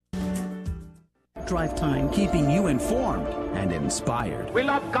Drive Time, keeping you informed and inspired. We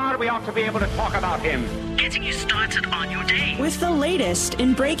love God, we ought to be able to talk about Him. Getting you started on your day. With the latest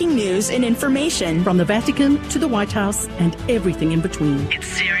in breaking news and information. From the Vatican to the White House and everything in between. It's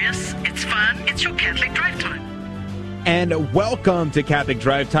serious, it's fun, it's your Catholic Drive Time. And welcome to Catholic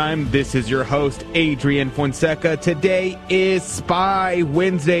Drive Time. This is your host, Adrian Fonseca. Today is Spy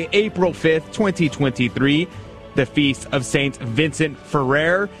Wednesday, April 5th, 2023. The feast of Saint Vincent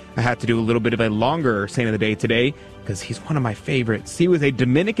Ferrer. I had to do a little bit of a longer saint of the day today because he's one of my favorites. He was a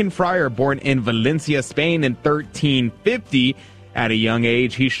Dominican friar born in Valencia, Spain in 1350. At a young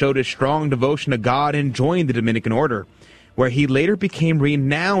age, he showed a strong devotion to God and joined the Dominican order, where he later became a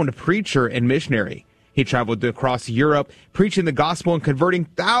renowned preacher and missionary. He traveled across Europe, preaching the gospel and converting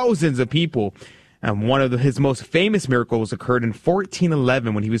thousands of people. And one of his most famous miracles occurred in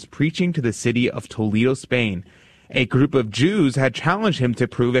 1411 when he was preaching to the city of Toledo, Spain. A group of Jews had challenged him to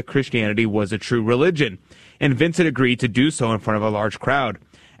prove that Christianity was a true religion, and Vincent agreed to do so in front of a large crowd.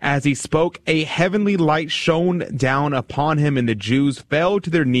 As he spoke, a heavenly light shone down upon him, and the Jews fell to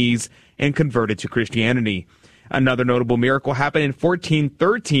their knees and converted to Christianity. Another notable miracle happened in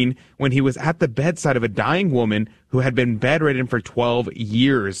 1413 when he was at the bedside of a dying woman who had been bedridden for 12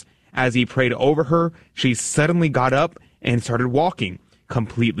 years. As he prayed over her, she suddenly got up and started walking,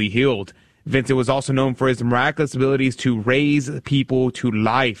 completely healed. Vincent was also known for his miraculous abilities to raise people to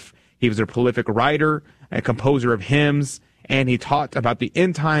life. He was a prolific writer, a composer of hymns, and he taught about the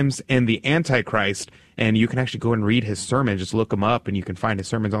end times and the Antichrist. And you can actually go and read his sermons. Just look him up, and you can find his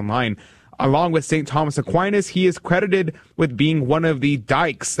sermons online. Along with St. Thomas Aquinas, he is credited with being one of the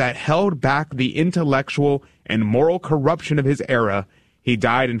dikes that held back the intellectual and moral corruption of his era. He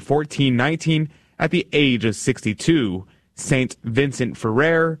died in 1419 at the age of 62. Saint Vincent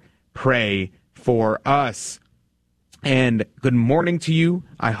Ferrer, pray for us. And good morning to you.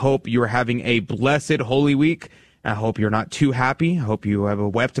 I hope you're having a blessed Holy Week. I hope you're not too happy. I hope you have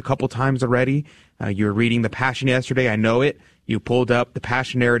wept a couple times already. You were reading the Passion yesterday. I know it. You pulled up the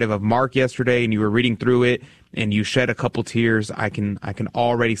Passion narrative of Mark yesterday, and you were reading through it, and you shed a couple tears. I can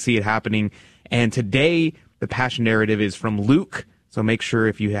already see it happening. And today, the Passion narrative is from Luke. So make sure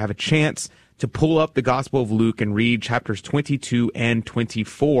if you have a chance to pull up the Gospel of Luke and read chapters 22 and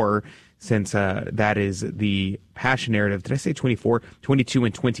 24, since that is the Passion narrative. Did I say 24? 22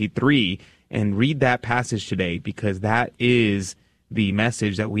 and 23. And read that passage today, because that is the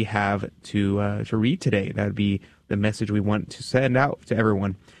message that we have to read today. That would be the message we want to send out to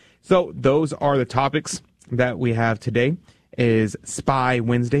everyone. So those are the topics that we have today. Is Spy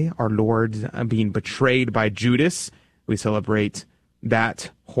Wednesday, our Lord being betrayed by Judas. We celebrate that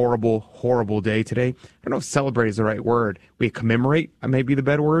horrible, horrible day today. I don't know if celebrate is the right word. We commemorate, maybe the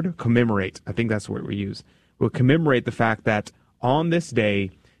better word, commemorate. I think that's the word we use. We'll commemorate the fact that on this day,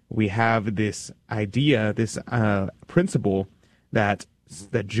 we have this idea, this principle that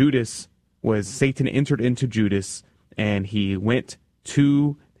Judas was, Satan entered into Judas, and he went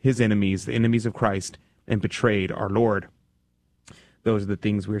to his enemies, the enemies of Christ, and betrayed our Lord. Those are the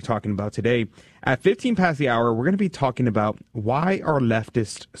things we're talking about today. At 15 past the hour, we're going to be talking about why are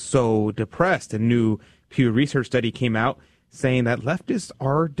leftists so depressed. A new Pew Research study came out saying that leftists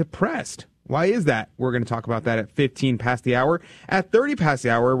are depressed. Why is that? We're going to talk about that at 15 past the hour. At 30 past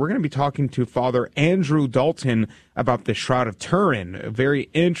the hour, we're going to be talking to Father Andrew Dalton about the Shroud of Turin. A very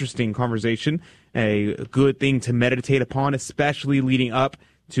interesting conversation, a good thing to meditate upon, especially leading up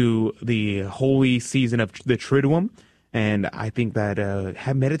to the holy season of the Triduum. And I think that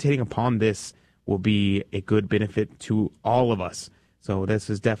meditating upon this will be a good benefit to all of us. So this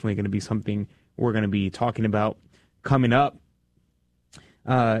is definitely going to be something we're going to be talking about coming up.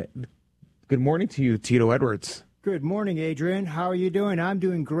 Good morning to you, Tito Edwards. Good morning, Adrian. How are you doing? I'm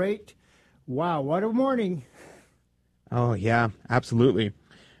doing great. Wow, what a morning. Oh, yeah, absolutely.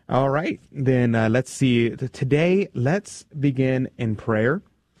 All right, then let's see. Today, let's begin in prayer.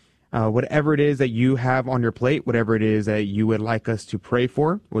 Whatever it is that you have on your plate, whatever it is that you would like us to pray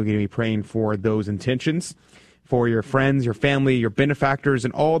for, we're going to be praying for those intentions, for your friends, your family, your benefactors,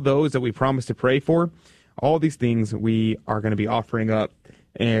 and all those that we promise to pray for. All these things we are going to be offering up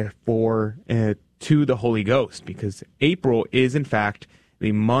to the Holy Ghost, because April is, in fact,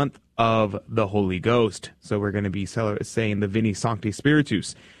 the month of the Holy Ghost. So we're going to be saying the Veni Sancti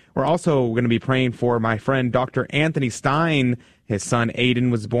Spiritus. We're also going to be praying for my friend Dr. Anthony Stein. His son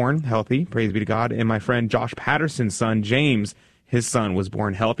Aiden was born healthy, praise be to God. And my friend Josh Patterson's son James, his son was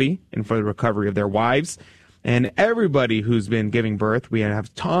born healthy, and for the recovery of their wives. And everybody who's been giving birth, we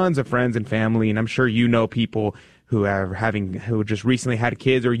have tons of friends and family, and I'm sure you know people who just recently had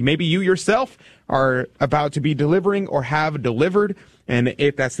kids, or maybe you yourself are about to be delivering or have delivered. And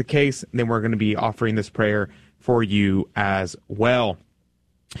if that's the case, then we're going to be offering this prayer for you as well.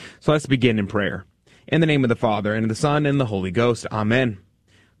 So let's begin in prayer. In the name of the Father, and of the Son, and the Holy Ghost. Amen.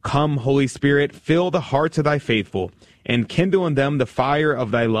 Come, Holy Spirit, fill the hearts of thy faithful, and kindle in them the fire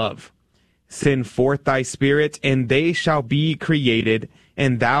of thy love. Send forth thy Spirit, and they shall be created,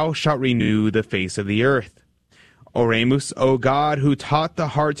 and thou shalt renew the face of the earth. Oremus, O God, who taught the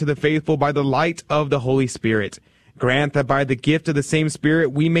hearts of the faithful by the light of the Holy Spirit, grant that by the gift of the same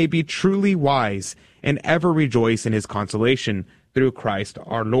Spirit we may be truly wise, and ever rejoice in his consolation, through Christ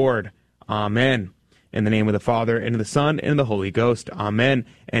our Lord. Amen. In the name of the Father, and of the Son, and of the Holy Ghost. Amen.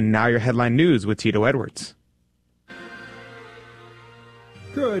 And now your headline news with Tito Edwards.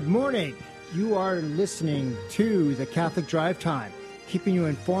 Good morning. You are listening to the Catholic Drive Time, keeping you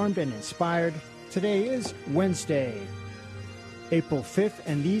informed and inspired. Today is Wednesday, April 5th,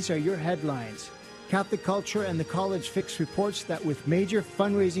 and these are your headlines. Catholic Culture and the College Fix reports that with major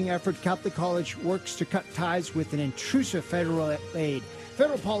fundraising effort, Catholic College works to cut ties with an intrusive federal aid.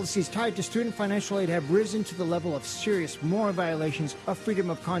 Federal policies tied to student financial aid have risen to the level of serious moral violations of freedom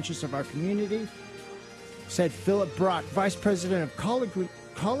of conscience of our community, said Philip Brock, Vice President of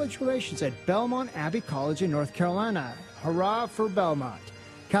College Relations at Belmont Abbey College in North Carolina. Hurrah for Belmont.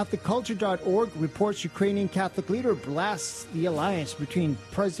 CatholicCulture.org reports Ukrainian Catholic leader blasts the alliance between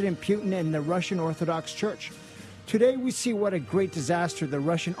President Putin and the Russian Orthodox Church. Today we see what a great disaster the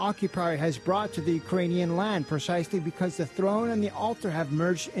Russian occupier has brought to the Ukrainian land, precisely because the throne and the altar have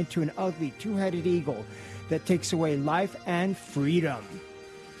merged into an ugly two-headed eagle that takes away life and freedom.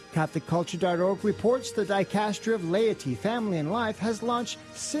 CatholicCulture.org reports the Dicastery of Laity, Family and Life has launched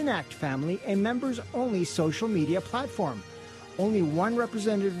Synact Family, a members-only social media platform. Only one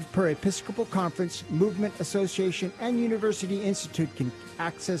representative per Episcopal Conference, Movement Association, and University Institute can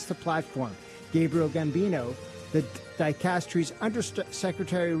access the platform. Gabriel Gambino, the Dicastery's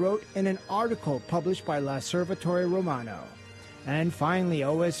Undersecretary, wrote in an article published by L'Osservatore Romano. And finally,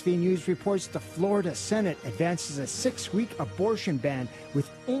 OSV News reports the Florida Senate advances a 6-week abortion ban with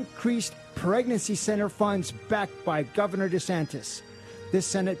increased pregnancy center funds backed by Governor DeSantis. This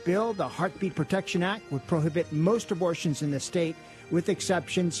Senate bill, the Heartbeat Protection Act, would prohibit most abortions in the state, with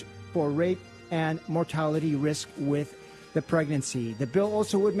exceptions for rape and mortality risk with the pregnancy. The bill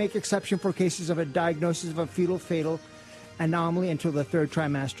also would make exception for cases of a diagnosis of a fetal fatal anomaly until the third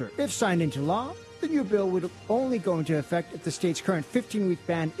trimester. If signed into law, the new bill would only go into effect if the state's current 15-week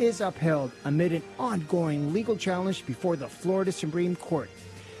ban is upheld amid an ongoing legal challenge before the Florida Supreme Court.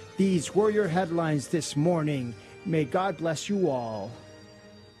 These were your headlines this morning. May God bless you all.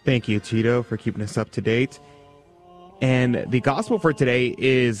 Thank you, Tito, for keeping us up to date. And the gospel for today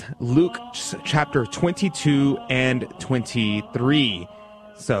is Luke chapter 22 and 23.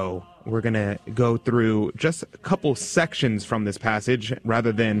 So we're going to go through just a couple sections from this passage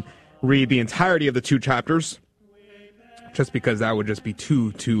rather than read the entirety of the 2 chapters, just because that would just be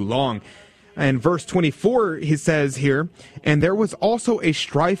too long. And verse 24, he says here, and there was also a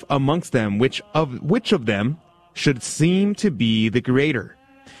strife amongst them, which of them should seem to be the greater.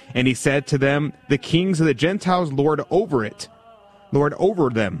 And he said to them, the kings of the Gentiles lord over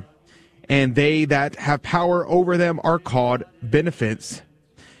them, and they that have power over them are called benefics.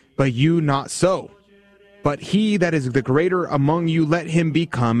 But you not so. But he that is the greater among you, let him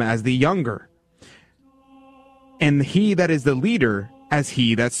become as the younger. And he that is the leader, as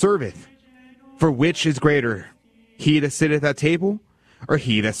he that serveth. For which is greater, he that sitteth at table, or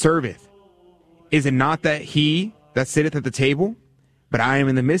he that serveth? Is it not that he that sitteth at the table? But I am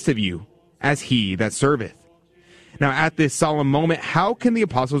in the midst of you, as he that serveth. Now at this solemn moment, how can the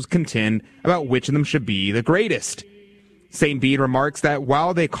apostles contend about which of them should be the greatest? St. Bede remarks that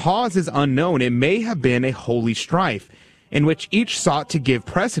while the cause is unknown, it may have been a holy strife, in which each sought to give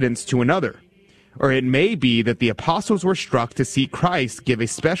precedence to another. Or it may be that the apostles were struck to see Christ give a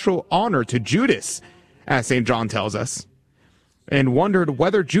special honor to Judas, as St. John tells us, and wondered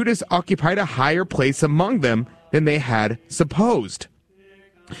whether Judas occupied a higher place among them than they had supposed.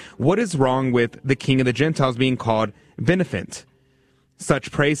 What is wrong with the king of the Gentiles being called beneficent?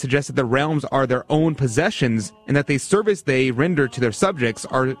 Such praise suggests that the realms are their own possessions and that the service they render to their subjects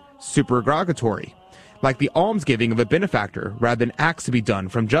are supererogatory, like the almsgiving of a benefactor, rather than acts to be done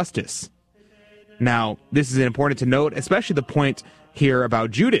from justice. Now, this is important to note, especially the point here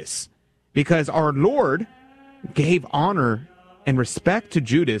about Judas, because our Lord gave honor and respect to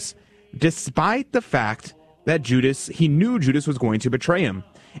Judas despite the fact that he knew Judas was going to betray him.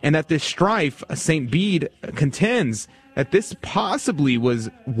 And that this strife, St. Bede contends that this possibly was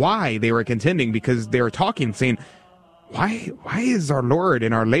why they were contending, because they were talking, saying, why is our Lord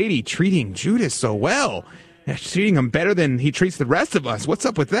and our Lady treating Judas so well? Treating him better than he treats the rest of us. What's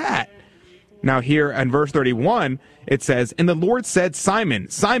up with that? Now here in verse 31, it says, And the Lord said, Simon,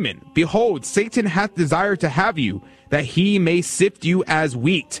 Simon, behold, Satan hath desired to have you, that he may sift you as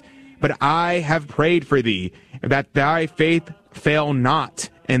wheat. But I have prayed for thee, that thy faith fail not,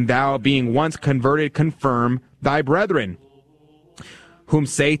 and thou being once converted, confirm thy brethren. Whom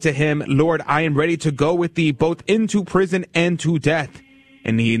say to him, Lord, I am ready to go with thee both into prison and to death.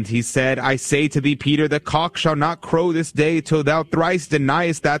 And he said, I say to thee, Peter, the cock shall not crow this day till thou thrice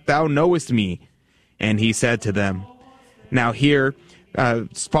deniest that thou knowest me. And he said to them. Now here,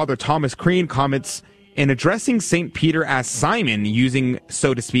 Father Thomas Crean comments, in addressing St. Peter as Simon, using,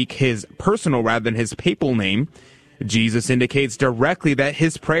 so to speak, his personal rather than his papal name, Jesus indicates directly that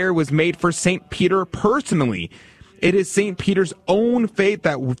his prayer was made for St. Peter personally. It is St. Peter's own faith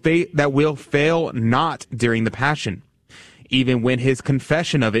that will fail not during the Passion, even when his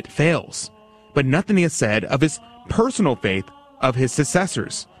confession of it fails. But nothing is said of his personal faith of his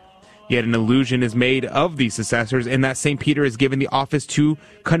successors. Yet an allusion is made of these successors in that St. Peter is given the office to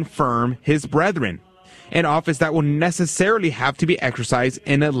confirm his brethren, an office that will necessarily have to be exercised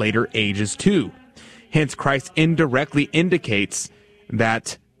in the later ages too. Hence, Christ indirectly indicates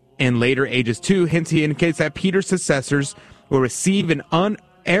that in later ages too, hence he indicates that Peter's successors will receive an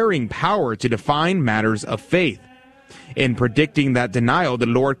unerring power to define matters of faith. In predicting that denial, the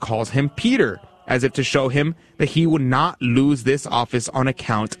Lord calls him Peter, as if to show him that he would not lose this office on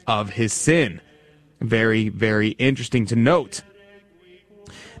account of his sin. Very, very interesting to note.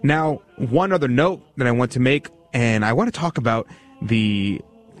 Now, one other note that I want to make, and I want to talk about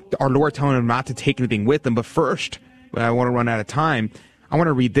our Lord telling him not to take anything with him, but first, I want to run out of time. I want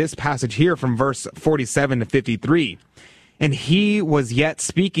to read this passage here from verse 47 to 53. And he was yet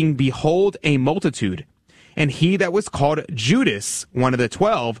speaking, behold, a multitude. And he that was called Judas, one of the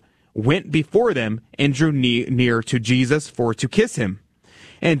 12, went before them and drew near to Jesus for to kiss him.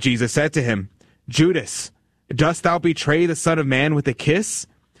 And Jesus said to him, Judas, dost thou betray the Son of Man with a kiss?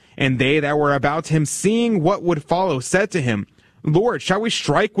 And they that were about him, seeing what would follow, said to him, Lord, shall we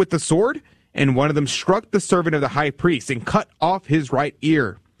strike with the sword? And one of them struck the servant of the high priest and cut off his right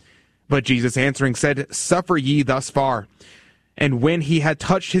ear. But Jesus answering said, Suffer ye thus far. And when he had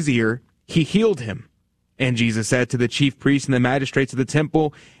touched his ear, he healed him. And Jesus said to the chief priests and the magistrates of the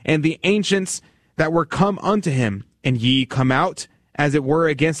temple and the ancients that were come unto him, And ye come out, as it were,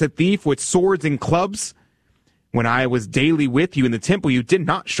 against a thief with swords and clubs? When I was daily with you in the temple, you did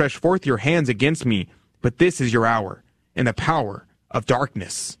not stretch forth your hands against me, but this is your hour, and the power of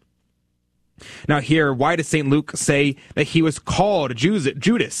darkness. Now here, why does St. Luke say that he was called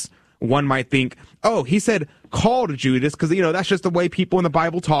Judas? One might think, oh, he said called Judas because, that's just the way people in the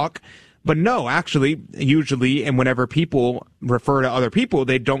Bible talk. But no, actually, usually, and whenever people refer to other people,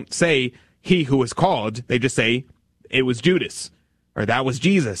 they don't say he who was called. They just say it was Judas, or that was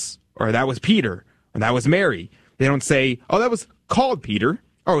Jesus, or that was Peter, or that was Mary. They don't say, oh, that was called Peter,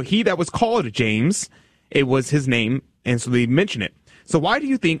 or he that was called James. It was his name, and so they mention it. So why do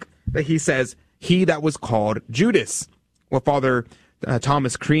you think that he says he that was called Judas? Well, Father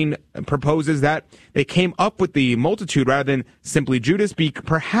Thomas Crean proposes that they came up with the multitude rather than simply Judas,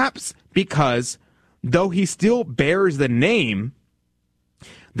 perhaps because though he still bears the name,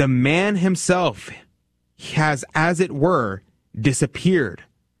 the man himself has, as it were, disappeared,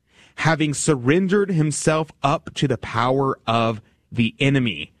 having surrendered himself up to the power of the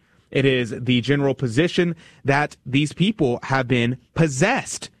enemy. It is the general position that these people have been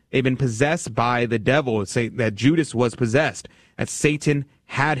possessed. They've been possessed by the devil. Say that Judas was possessed, that Satan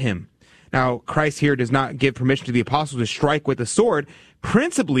had him. Now, Christ here does not give permission to the apostles to strike with the sword,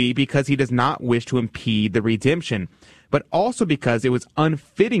 principally because he does not wish to impede the redemption, but also because it was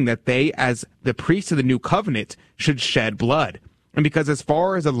unfitting that they, as the priests of the new covenant, should shed blood. And because as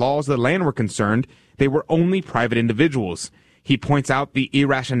far as the laws of the land were concerned, they were only private individuals. He points out the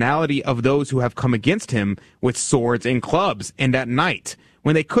irrationality of those who have come against him with swords and clubs, and at night,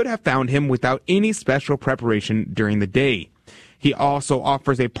 when they could have found him without any special preparation during the day. He also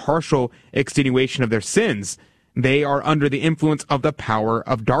offers a partial extenuation of their sins. They are under the influence of the power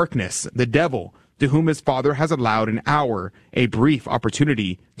of darkness, the devil, to whom his Father has allowed an hour, a brief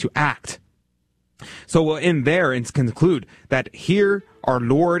opportunity to act. So we'll end there and conclude that here our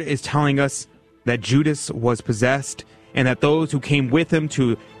Lord is telling us that Judas was possessed, and that those who came with him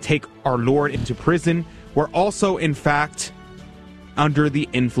to take our Lord into prison were also, in fact, under the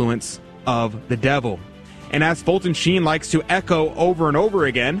influence of the devil. And as Fulton Sheen likes to echo over and over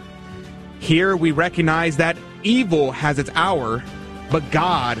again, here we recognize that evil has its hour, but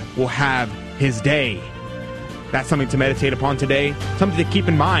God will have his day. That's something to meditate upon today, something to keep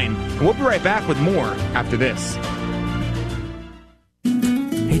in mind. And we'll be right back with more after this.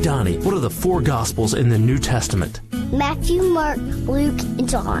 Hey, Donnie, what are the 4 Gospels in the New Testament? Matthew, Mark, Luke, and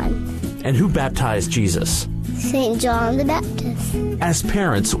John. And who baptized Jesus? St. John the Baptist. As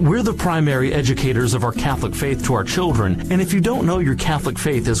parents, we're the primary educators of our Catholic faith to our children, and if you don't know your Catholic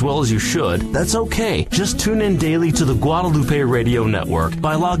faith as well as you should, that's okay. Just tune in daily to the Guadalupe Radio Network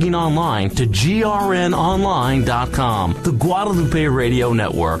by logging online to grnonline.com. The Guadalupe Radio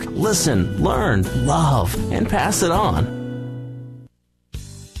Network. Listen, learn, love, and pass it on.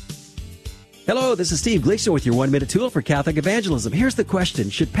 Hello, this is Steve Gleason with your 1-minute tool for Catholic evangelism. Here's the question.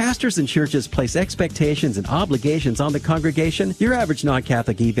 Should pastors and churches place expectations and obligations on the congregation? Your average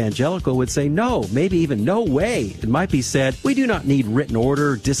non-Catholic evangelical would say no, maybe even no way. It might be said, we do not need written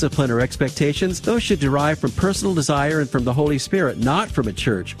order, discipline, or expectations. Those should derive from personal desire and from the Holy Spirit, not from a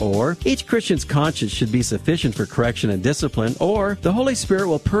church. Or, each Christian's conscience should be sufficient for correction and discipline. Or, the Holy Spirit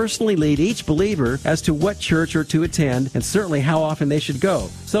will personally lead each believer as to what church or to attend, and certainly how often they should go.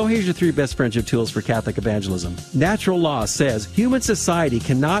 So here's your 3 best friendship tools for Catholic evangelism. Natural law says human society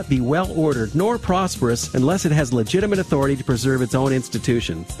cannot be well-ordered nor prosperous unless it has legitimate authority to preserve its own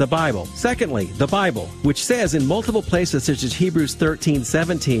institutions. The Bible. Secondly, the Bible, which says in multiple places such as Hebrews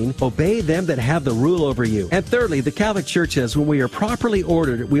 13:17, obey them that have the rule over you. And thirdly, the Catholic Church says when we are properly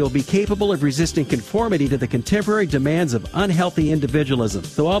ordered, we will be capable of resisting conformity to the contemporary demands of unhealthy individualism.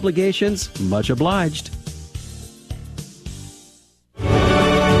 So obligations, much obliged.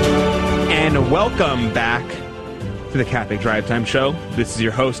 And welcome back to the Catholic Drive Time Show. This is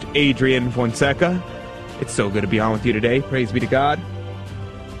your host, Adrian Fonseca. It's so good to be on with you today. Praise be to God.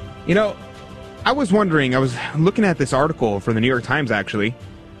 You know, I was wondering, I was looking at this article from the New York Times, actually,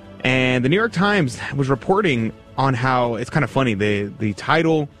 and the New York Times was reporting on how, it's kind of funny, the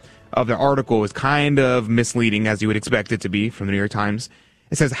title of the article is kind of misleading, as you would expect it to be from the New York Times.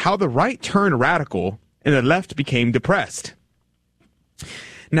 It says, how the right turned radical and the left became depressed.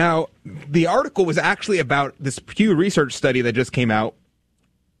 Now, the article was actually about this Pew Research study that just came out.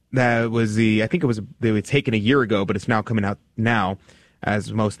 That was they were taken a year ago, but it's now coming out now,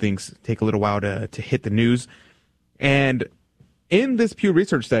 as most things take a little while to hit the news. And in this Pew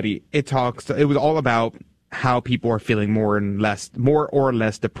Research study, it was all about how people are feeling more or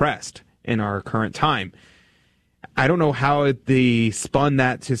less depressed in our current time. I don't know how they spun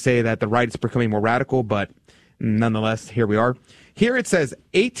that to say that the right is becoming more radical, but nonetheless, here we are. Here it says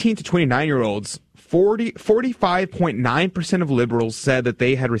 18 to 29-year-olds, 45.9% of liberals said that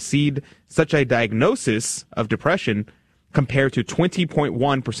they had received such a diagnosis of depression compared to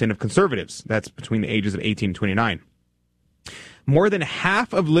 20.1% of conservatives. That's between the ages of 18 and 29. More than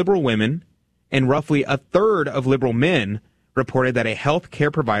half of liberal women and roughly a third of liberal men reported that a health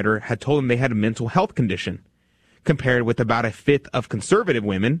care provider had told them they had a mental health condition, compared with about a fifth of conservative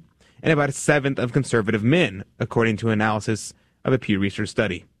women and about a seventh of conservative men, according to analysis of a Pew Research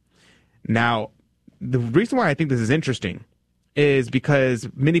study. Now, the reason why I think this is interesting is because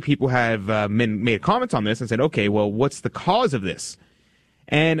many people have made comments on this and said, okay, well, what's the cause of this?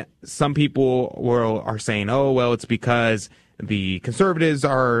 And some people are saying, oh, well, it's because the conservatives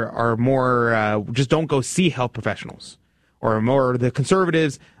are more, just don't go see health professionals. Or more, the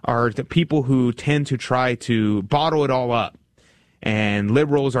conservatives are the people who tend to try to bottle it all up. And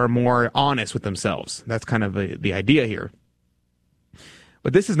liberals are more honest with themselves. That's kind of the idea here.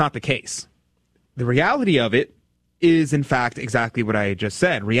 But this is not the case. The reality of it is, in fact, exactly what I just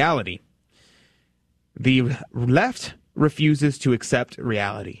said, reality. The left refuses to accept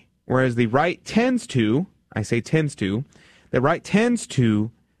reality, whereas the right tends to accept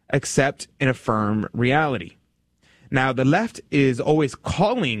and affirm reality. Now, the left is always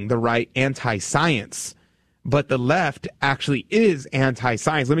calling the right anti-science, but the left actually is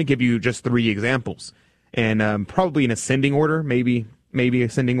anti-science. Let me give you just 3 examples, and probably in ascending order, maybe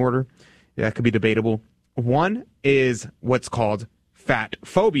ascending order. That could be debatable. One is what's called fat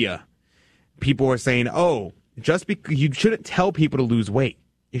phobia. People are saying, oh, you shouldn't tell people to lose weight.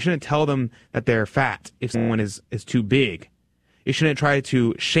 You shouldn't tell them that they're fat if someone is too big. You shouldn't try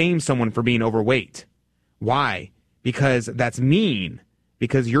to shame someone for being overweight. Why? Because that's mean.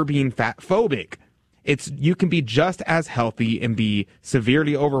 Because you're being fat phobic. You can be just as healthy and be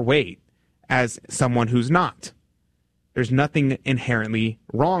severely overweight as someone who's not. There's nothing inherently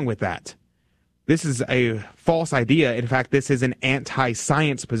wrong with that. This is a false idea. In fact, this is an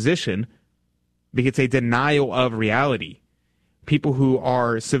anti-science position because it's a denial of reality. People who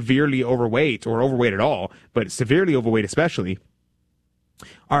are severely overweight, or overweight at all, but severely overweight especially,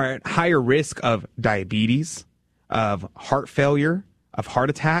 are at higher risk of diabetes, of heart failure, of heart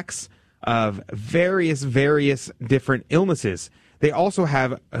attacks, of various different illnesses. They also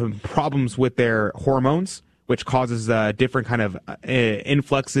have problems with their hormones, which causes different kind of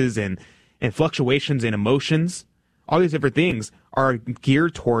influxes and fluctuations in emotions. All these different things are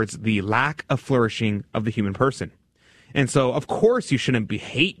geared towards the lack of flourishing of the human person. And so, of course, you shouldn't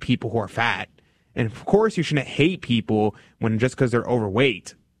hate people who are fat. And of course, you shouldn't hate people when just because they're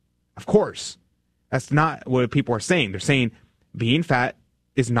overweight. Of course. That's not what people are saying. They're saying being fat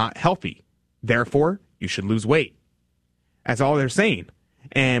is not healthy. Therefore, you should lose weight. That's all they're saying.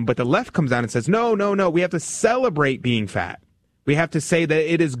 But the left comes out and says, no, we have to celebrate being fat. We have to say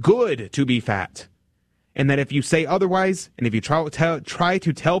that it is good to be fat. And that if you say otherwise, and if you try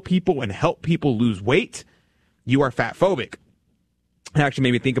to tell people and help people lose weight, you are fat phobic. It actually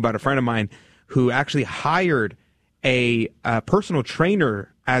made me think about a friend of mine who actually hired a personal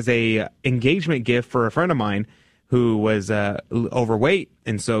trainer as a engagement gift for a friend of mine who was overweight.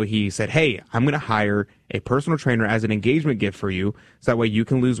 And so he said, hey, I'm going to hire a personal trainer as an engagement gift for you, so that way you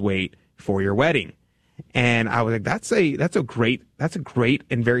can lose weight for your wedding. And I was like, that's a great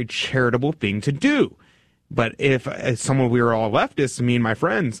and very charitable thing to do. But if as we were all leftists, me and my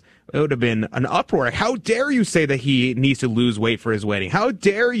friends, it would have been an uproar. Like, how dare you say that he needs to lose weight for his wedding? How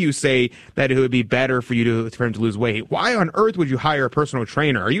dare you say that it would be better for him to lose weight? Why on earth would you hire a personal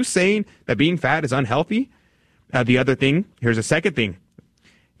trainer? Are you saying that being fat is unhealthy? The other thing, here's a second thing.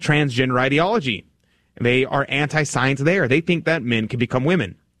 Transgender ideology. They are anti-science there. They think that men can become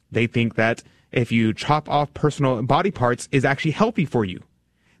women. They think that if you chop off personal body parts is actually healthy for you.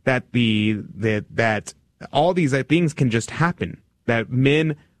 That all these things can just happen. That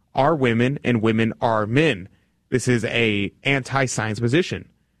men are women and women are men. This is a anti-science position.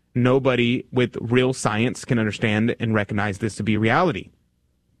 Nobody with real science can understand and recognize this to be reality.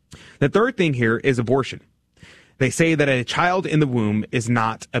 The third thing here is abortion. They say that a child in the womb is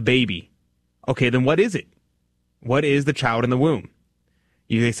not a baby. Okay, then what is it? What is the child in the womb?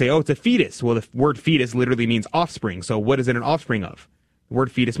 They say, oh, it's a fetus. Well, the word fetus literally means offspring. So what is it an offspring of? The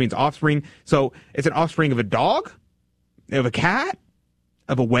word fetus means offspring. So it's an offspring of a dog? Of a cat?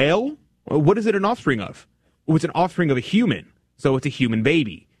 Of a whale? What is it an offspring of? Oh, it's an offspring of a human. So it's a human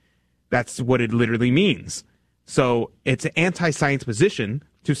baby. That's what it literally means. So it's an anti-science position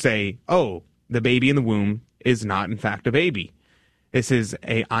to say, oh, the baby in the womb is not, in fact, a baby. This is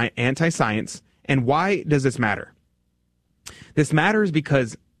an anti-science. And why does this matter? This matters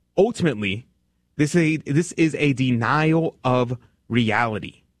because ultimately, this is a denial of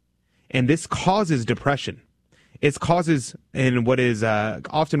reality. And this causes depression. It causes in what is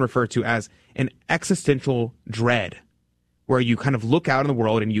often referred to as an existential dread, where you kind of look out in the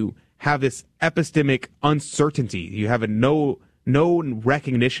world and you have this epistemic uncertainty. You have no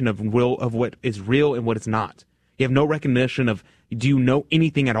recognition of what is real and what is not. You have no recognition of, do you know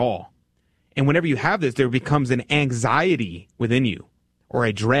anything at all? And whenever you have this, there becomes an anxiety within you or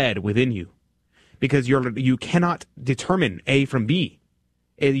a dread within you because you cannot determine A from B.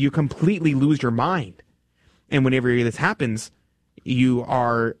 You completely lose your mind. And whenever this happens, you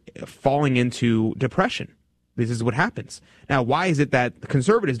are falling into depression. This is what happens. Now, why is it that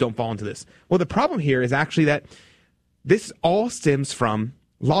conservatives don't fall into this? Well, the problem here is actually that this all stems from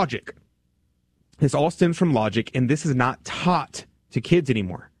logic. This all stems from logic, and this is not taught to kids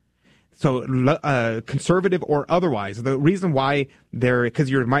anymore. So conservative or otherwise, the reason why because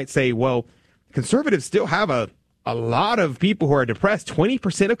you might say, well, conservatives still have a lot of people who are depressed.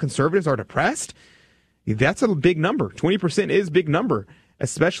 20% of conservatives are depressed. That's a big number. 20% is a big number,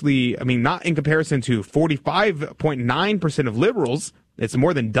 especially, not in comparison to 45.9% of liberals. It's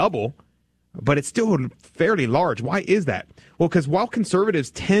more than double, but it's still fairly large. Why is that? Well, because while conservatives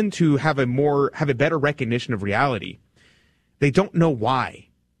tend to have a better recognition of reality, they don't know why.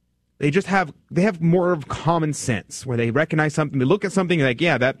 They have more of common sense where they recognize something, they look at something and like,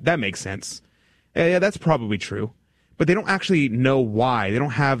 yeah, that makes sense. Yeah, that's probably true. But they don't actually know why. They don't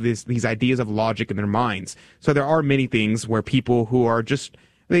have these ideas of logic in their minds. So there are many things where people who are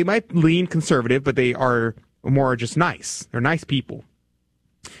they might lean conservative, but they are more just nice. They're nice people.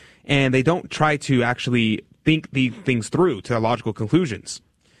 And they don't try to actually think these things through to their logical conclusions.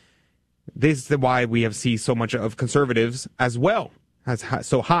 This is why we see so much of conservatives as well,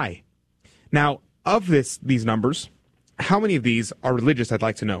 so high. Now, of these numbers, how many of these are religious, I'd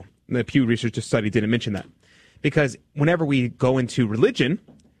like to know. The Pew Research study didn't mention that. Because whenever we go into religion,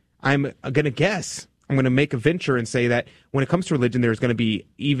 I'm going to make a venture and say that when it comes to religion, there's going to be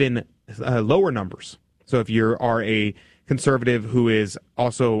even lower numbers. So if you are a conservative who is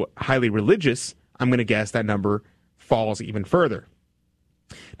also highly religious, I'm going to guess that number falls even further.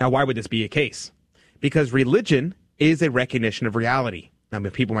 Now, why would this be a case? Because religion is a recognition of reality. I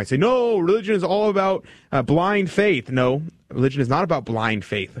mean, people might say, no, religion is all about blind faith. No, religion is not about blind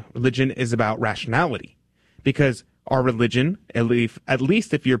faith. Religion is about rationality, because our religion, at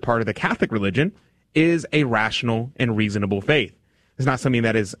least if you're part of the Catholic religion, is a rational and reasonable faith. It's not something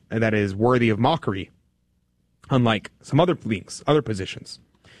that is worthy of mockery, unlike some other things, other positions.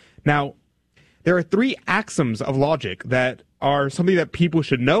 Now, there are 3 axioms of logic that are something that people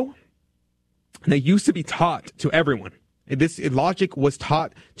should know, and they used to be taught to everyone. This logic was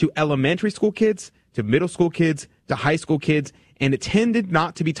taught to elementary school kids, to middle school kids, to high school kids, and it tended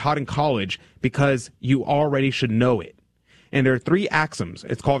not to be taught in college because you already should know it. And there are 3 axioms.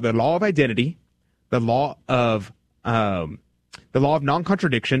 It's called the law of identity, the law of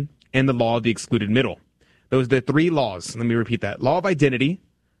non-contradiction, and the law of the excluded middle. Those are the 3 laws. Let me repeat that. Law of identity,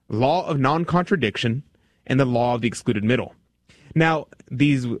 law of non-contradiction, and the law of the excluded middle. Now,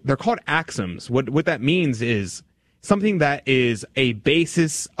 they're called axioms. What that means is something that is a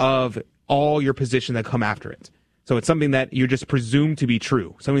basis of all your position that come after it. So it's something that you're just presumed to be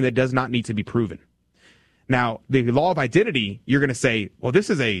true, something that does not need to be proven. Now, the law of identity, you're going to say, well, this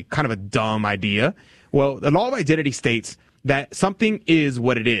is a kind of a dumb idea. Well, the law of identity states that something is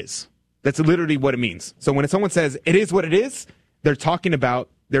what it is. That's literally what it means. So when someone says it is what it is,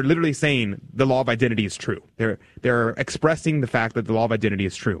 they're literally saying the law of identity is true. They're expressing the fact that the law of identity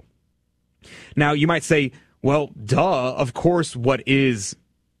is true. Now, you might say, well, duh, of course what is.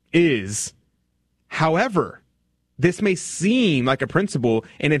 However, this may seem like a principle,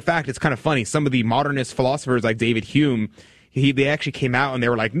 and in fact, it's kind of funny. Some of the modernist philosophers like David Hume, they actually came out and they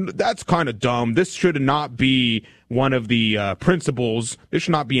were like, that's kind of dumb. This should not be one of the principles. This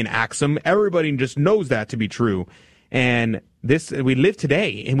should not be an axiom. Everybody just knows that to be true. And we live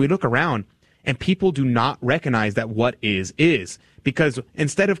today and we look around and people do not recognize that what is, because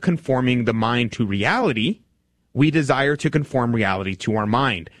instead of conforming the mind to reality, we desire to conform reality to our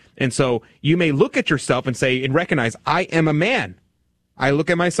mind. And so you may look at yourself and say and recognize, I am a man. I look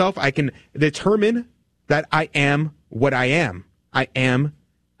at myself, I can determine that I am what I am. I am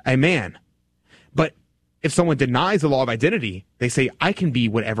a man. But if someone denies the law of identity, they say, I can be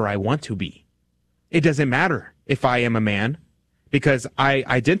whatever I want to be. It doesn't matter if I am a man, because I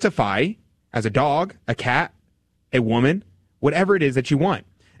identify as a dog, a cat, a woman, whatever it is that you want.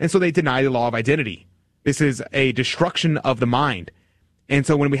 And so they deny the law of identity. This is a destruction of the mind. And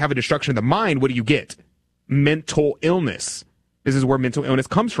so when we have a destruction of the mind, what do you get? Mental illness. This is where mental illness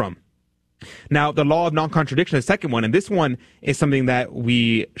comes from. Now, the law of non-contradiction is the second one, and this one is something that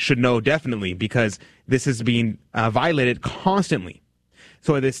we should know definitely, because this is being violated constantly.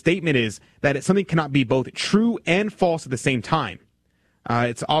 So the statement is that something cannot be both true and false at the same time.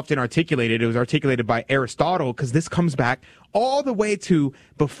 It's often articulated. It was articulated by Aristotle, because this comes back all the way to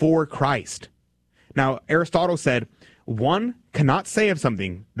before Christ. Now, Aristotle said, one cannot say of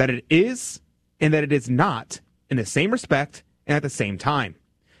something that it is and that it is not in the same respect and at the same time.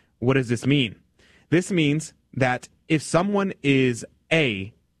 What does this mean? This means that if someone is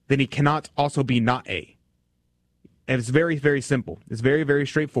A, then he cannot also be not A. And it's very, very simple. It's very, very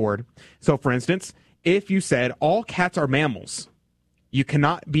straightforward. So, for instance, if you said all cats are mammals, you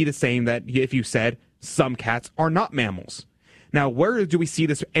cannot be the same that if you said some cats are not mammals. Now, where do we see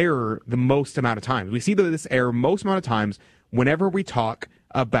this error the most amount of times? We see this error most amount of times whenever we talk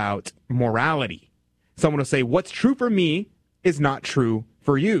about morality. Someone will say, what's true for me is not true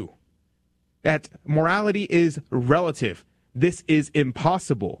for you. That morality is relative. This is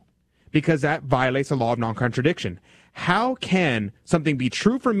impossible, because that violates the law of non-contradiction. How can something be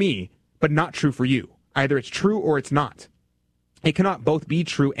true for me but not true for you? Either it's true or it's not. It cannot both be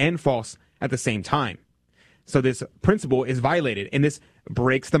true and false at the same time. So this principle is violated, and this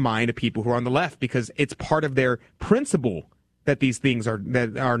breaks the mind of people who are on the left, because it's part of their principle that these things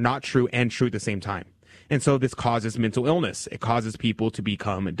are not true and true at the same time. And so this causes mental illness. It causes people to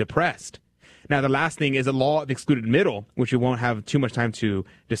become depressed. Now, the last thing is a law of excluded middle, which we won't have too much time to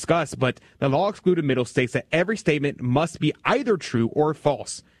discuss, but the law of excluded middle states that every statement must be either true or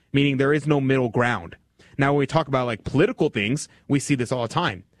false, meaning there is no middle ground. Now, when we talk about like political things, we see this all the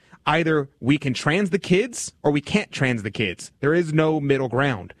time. Either we can trans the kids or we can't trans the kids. There is no middle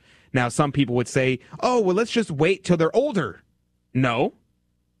ground. Now, some people would say, oh, well, let's just wait till they're older. No,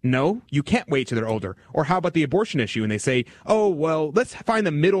 you can't wait till they're older. Or how about the abortion issue? And they say, oh, well, let's find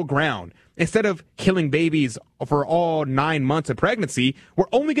the middle ground. Instead of killing babies for all 9 months of pregnancy, we're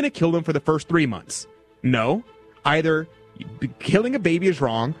only going to kill them for the first 3 months. No, either killing a baby is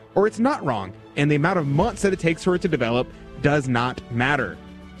wrong or it's not wrong. And the amount of months that it takes for it to develop does not matter.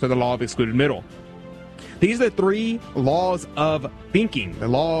 So the law of excluded middle. These are the 3 laws of thinking, the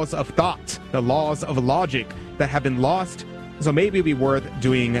laws of thought, the laws of logic that have been lost So maybe it'd be worth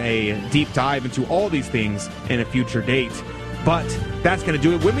doing a deep dive into all these things in a future date. But that's going to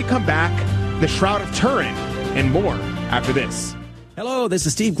do it. When we come back, the Shroud of Turin and more after this. Hello, this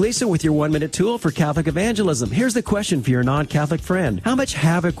is Steve Gleason with your one-minute tool for Catholic evangelism. Here's the question for your non-Catholic friend. How much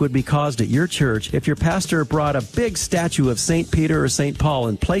havoc would be caused at your church if your pastor brought a big statue of St. Peter or St. Paul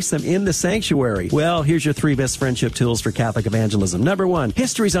and placed them in the sanctuary? Well, here's your 3 best friendship tools for Catholic evangelism. Number 1,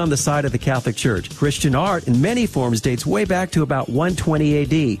 history's on the side of the Catholic Church. Christian art in many forms dates way back to about 120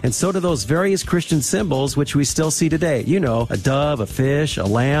 AD, and so do those various Christian symbols which we still see today. You know, a dove, a fish, a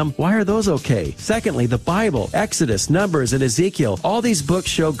lamb. Why are those okay? Secondly, the Bible, Exodus, Numbers, and Ezekiel. All these books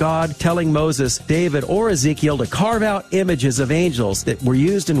show God telling Moses, David, or Ezekiel to carve out images of angels that were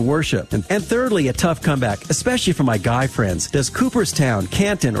used in worship. And thirdly, a tough comeback, especially for my guy friends. Does Cooperstown,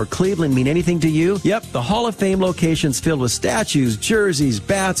 Canton, or Cleveland mean anything to you? Yep, the Hall of Fame location's filled with statues, jerseys,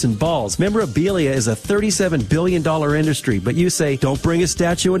 bats, and balls. Memorabilia is a $37 billion industry, but you say, don't bring a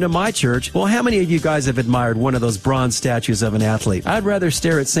statue into my church. Well, how many of you guys have admired one of those bronze statues of an athlete? I'd rather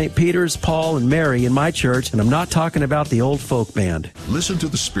stare at St. Peter's, Paul, and Mary in my church, and I'm not talking about the old folk band. Listen to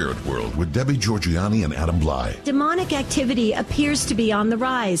The Spirit World with Debbie Georgianni and Adam Bly. Demonic activity appears to be on the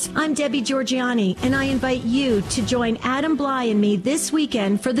rise. I'm Debbie Georgianni, and I invite you to join Adam Bly and me this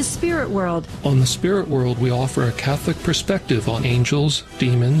weekend for The Spirit World. On The Spirit World, we offer a Catholic perspective on angels,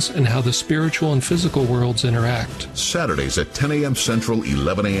 demons, and how the spiritual and physical worlds interact. Saturdays at 10 a.m. Central,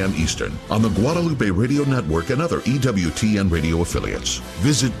 11 a.m. Eastern on the Guadalupe Radio Network and other EWTN radio affiliates.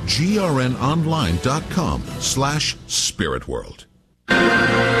 Visit grnonline.com/spiritworld.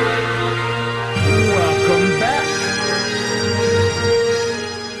 Welcome back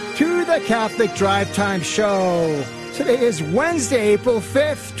to the Catholic Drive Time Show. Today is Wednesday, April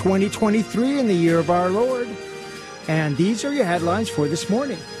 5th, 2023, in the year of our Lord. And these are your headlines for this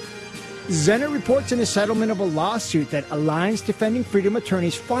morning. Zenner reports in a settlement of a lawsuit that Alliance Defending Freedom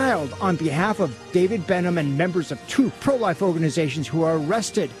attorneys filed on behalf of David Benham and members of 2 pro-life organizations who are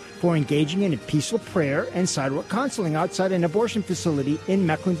arrested for engaging in a peaceful prayer and sidewalk counseling outside an abortion facility in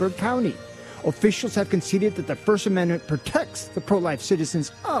Mecklenburg County. Officials have conceded that the First Amendment protects the pro-life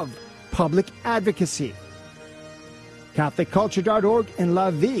citizens of public advocacy. CatholicCulture.org in La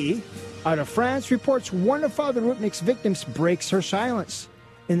Vie, out of France, reports one of Father Rupnik's victims breaks her silence.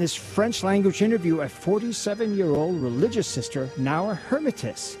 In this French-language interview, a 47-year-old religious sister, now a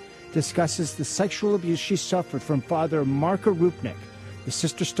hermitess, discusses the sexual abuse she suffered from Father Marco Rupnik. The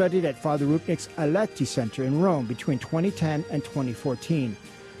sister studied at Father Rupnik's Aletti Center in Rome between 2010 and 2014.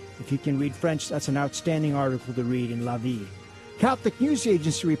 If you can read French, that's an outstanding article to read in La Vie. Catholic News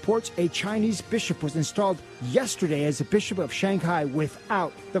Agency reports a Chinese bishop was installed yesterday as a bishop of Shanghai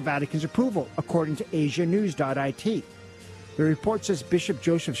without the Vatican's approval, according to asianews.it. The report says Bishop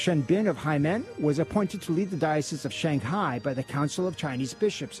Joseph Shenbin of Haimen was appointed to lead the Diocese of Shanghai by the Council of Chinese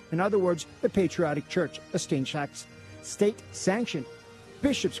Bishops. In other words, the Patriotic Church, a state-sanctioned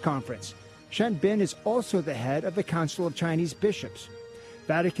Bishops' Conference. Shenbin is also the head of the Council of Chinese Bishops.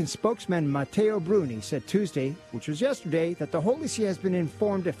 Vatican spokesman Matteo Bruni said Tuesday, which was yesterday, that the Holy See has been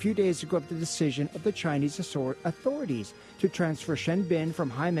informed a few days ago of the decision of the Chinese authorities to transfer Shenbin from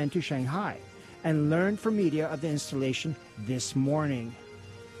Haimen to Shanghai, and learned from media of the installation this morning.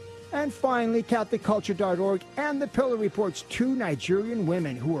 And finally, CatholicCulture.org and The Pillar reports 2 Nigerian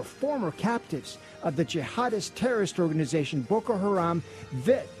women who were former captives of the jihadist terrorist organization Boko Haram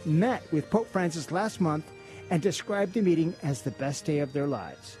met with Pope Francis last month and described the meeting as the best day of their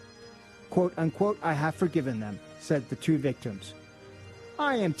lives. Quote, unquote, I have forgiven them, said the 2 victims.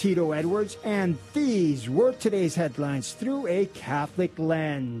 I am Tito Edwards, and these were today's headlines through a Catholic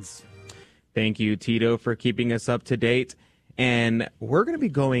lens. Thank you, Tito, for keeping us up to date. And we're going to be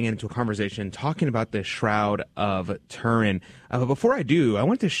going into a conversation talking about the Shroud of Turin. But before I do, I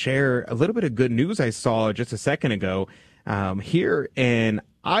want to share a little bit of good news I saw just a second ago. Here in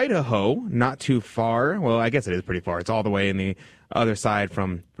Idaho, not too far. Well, I guess it is pretty far. It's all the way in the other side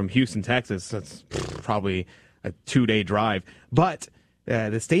from Houston, Texas. That's probably a 2-day drive. But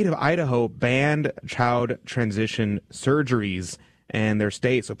the state of Idaho banned child transition surgeries in their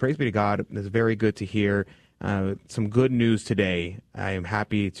state. So praise be to God. It's very good to hear. Some good news today. I am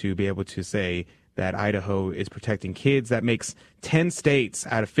happy to be able to say that Idaho is protecting kids. That makes 10 states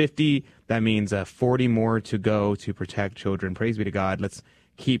out of 50. That means 40 more to go to protect children. Praise be to God. Let's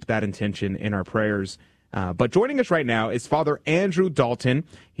keep that intention in our prayers. But joining us right now is Father Andrew Dalton.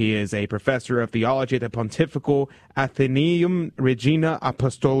 He is a professor of theology at the Pontifical Athenaeum Regina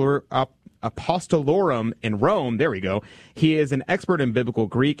Apostolorum in Rome. There we go. He is an expert in biblical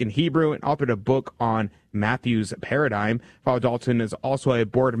Greek and Hebrew and authored a book on Matthew's paradigm. Father Dalton is also a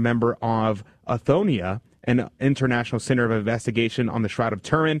board member of Athonia, an international center of investigation on the Shroud of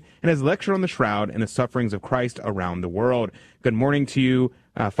Turin, and has lectured on the Shroud and the sufferings of Christ around the world. Good morning to you,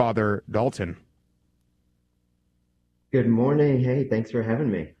 Father Dalton. Good morning. Hey, thanks for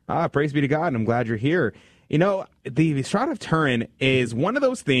having me. Praise be to God, and I'm glad you're here. You know, the Shroud of Turin is one of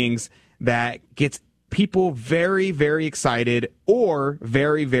those things that gets people very, very excited or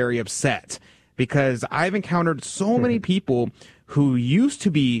very, very upset, because I've encountered so many people who used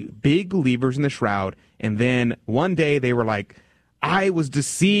to be big believers in the Shroud, and then one day they were like, I was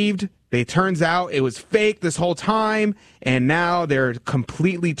deceived. It turns out it was fake this whole time, and now they're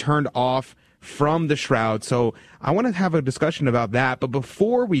completely turned off from the Shroud. So I want to have a discussion about that. But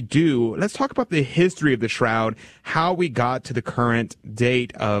before we do, let's talk about the history of the Shroud, how we got to the current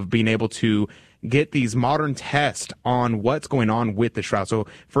date of being able to get these modern tests on what's going on with the Shroud. So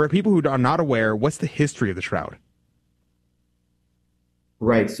for people who are not aware, what's the history of the Shroud?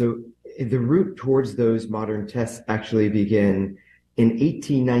 Right. So the route towards those modern tests actually began in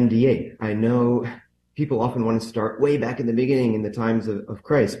 1898. I know people often want to start way back in the beginning in the times of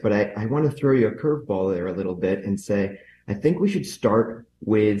Christ, but I want to throw you a curveball there a little bit and say, I think we should start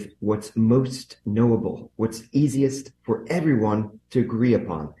with what's most knowable, what's easiest for everyone to agree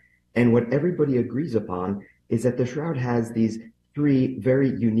upon. And what everybody agrees upon is that the Shroud has these three very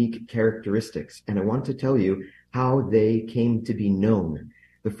unique characteristics. And I want to tell you how they came to be known.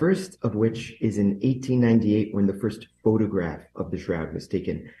 The first of which is in 1898, when the first photograph of the Shroud was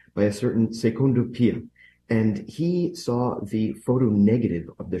taken by a certain Secondo Pio. And he saw the photo negative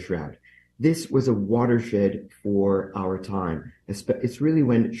of the Shroud. This was a watershed for our time. It's really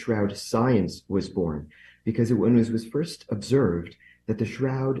when Shroud science was born, because when it was first observed that the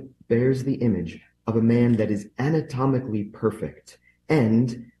Shroud bears the image of a man that is anatomically perfect,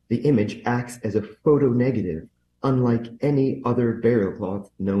 and the image acts as a photo negative, unlike any other burial cloth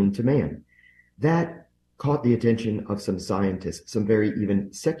known to man. That caught the attention of some scientists, some very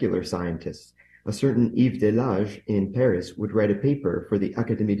even secular scientists. A certain Yves Delage in Paris would write a paper for the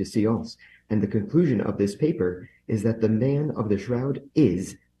Académie des Sciences, and the conclusion of this paper is that the man of the Shroud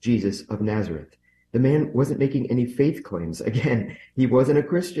is Jesus of Nazareth. The man wasn't making any faith claims. Again, he wasn't a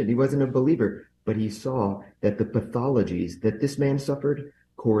Christian, he wasn't a believer, but he saw that the pathologies that this man suffered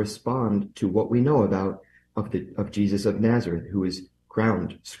correspond to what we know about of Jesus of Nazareth, who is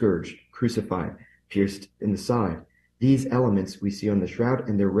crowned, scourged, crucified, pierced in the side. These elements we see on the Shroud,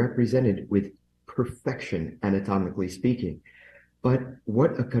 and they're represented with perfection, anatomically speaking. But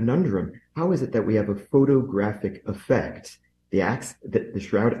what a conundrum. How is it that we have a photographic effect? The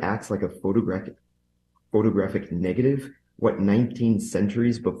Shroud acts like a photographic negative, 19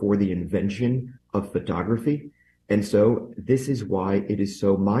 centuries before the invention of photography? And so this is why it is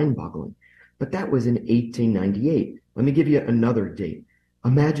so mind-boggling. But that was in 1898. Let me give you another date.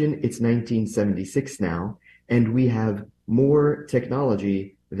 Imagine it's 1976 now, and we have more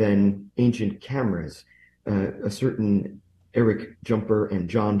technology than ancient cameras. A certain Eric Jumper and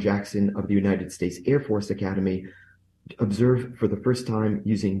John Jackson of the United States Air Force Academy observed for the first time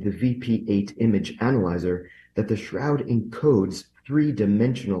using the VP8 image analyzer that the Shroud encodes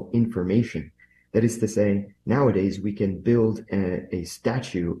three-dimensional information. That is to say, nowadays we can build a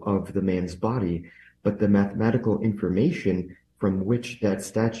statue of the man's body, but the mathematical information from which that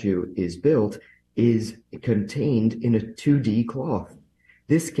statue is built is contained in a 2D cloth.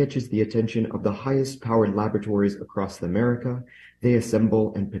 This catches the attention of the highest powered laboratories across America. They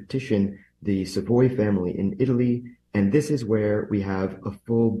assemble and petition the Savoy family in Italy, and this is where we have a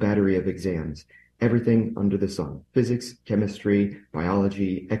full battery of exams. Everything under the sun: physics, chemistry,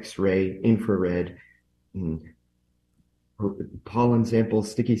 biology, X-ray, infrared, pollen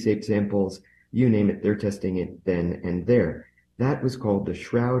samples, sticky tape samples, you name it, they're testing it then and there. That was called the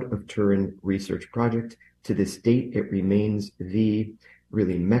Shroud of Turin Research Project. To this date, it remains the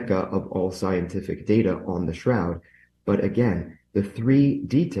really mecca of all scientific data on the Shroud. But again, the three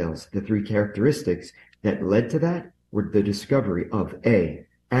details, the three characteristics that led to that were the discovery of A,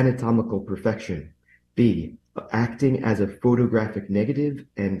 anatomical perfection, B, acting as a photographic negative,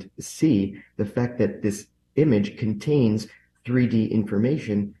 and C, the fact that this image contains 3D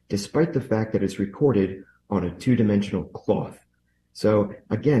information despite the fact that it's recorded on a two-dimensional cloth. So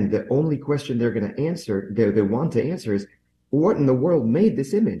again, the only question they're going to answer, they want to answer, is what in the world made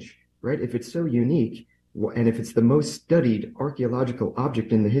this image, right? If it's so unique, and if it's the most studied archaeological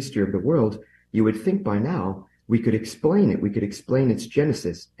object in the history of the world, you would think by now we could explain it. We could explain its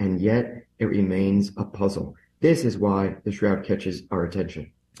genesis, and yet it remains a puzzle. This is why the Shroud catches our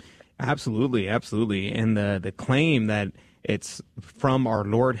attention. Absolutely, absolutely. And the claim that it's from our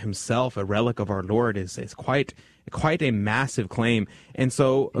Lord himself, a relic of our Lord, is quite a massive claim. And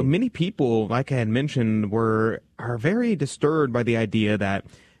so many people, like I had mentioned, are very disturbed by the idea that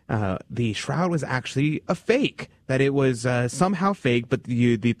the shroud was actually a fake, that it was somehow fake. But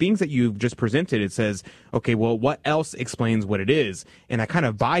the things that you've just presented, it says, okay, well, what else explains what it is? And that kind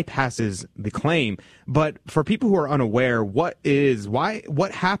of bypasses the claim. But for people who are unaware, what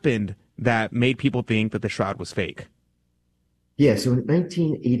happened that made people think that the shroud was fake? Yeah, so in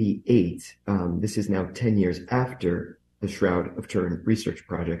 1988, this is now 10 years after the Shroud of Turin research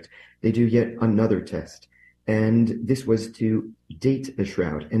project, they do yet another test. And this was to date a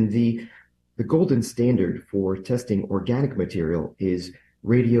shroud. And the golden standard for testing organic material is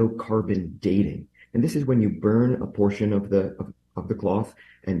radiocarbon dating. And this is when you burn a portion of the cloth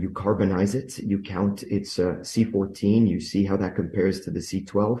and you carbonize it. You count its C14. You see how that compares to the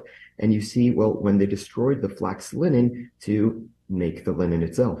C12. And you see, well, when they destroyed the flax linen to make the linen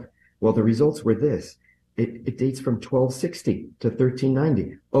itself. Well, the results were this. It dates from 1260 to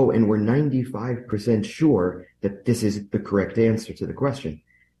 1390. Oh, and we're 95% sure that this is the correct answer to the question.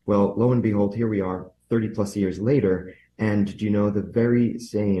 Well, lo and behold, here we are 30 plus years later. And do you know the very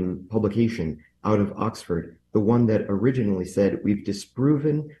same publication out of Oxford, the one that originally said we've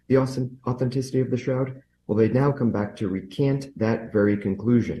disproven the authenticity of the shroud? Well, they now come back to recant that very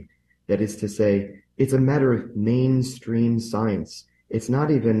conclusion. That is to say, it's a matter of mainstream science. It's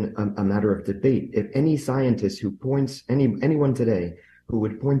not even a matter of debate. If any scientist who points, anyone today who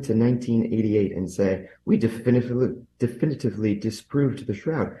would point to 1988 and say, we definitively disproved the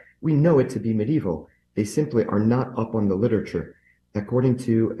shroud, we know it to be medieval, they simply are not up on the literature. According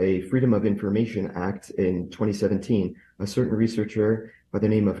to a Freedom of Information Act in 2017, a certain researcher by the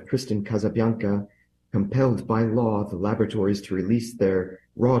name of Tristan Casabianca compelled by law the laboratories to release their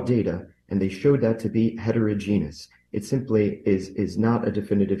raw data, and they showed that to be heterogeneous. It simply is not a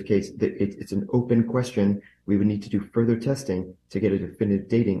definitive case. It's an open question. We would need to do further testing to get a definitive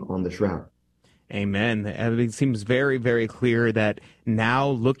dating on the shroud. Amen. It seems very, very clear that now,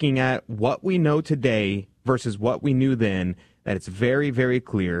 looking at what we know today versus what we knew then, that it's very, very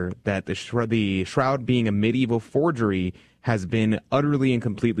clear that the shroud being a medieval forgery has been utterly and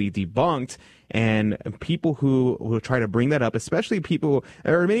completely debunked. And people who try to bring that up, especially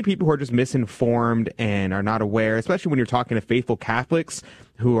there are many people who are just misinformed and are not aware, especially when you're talking to faithful Catholics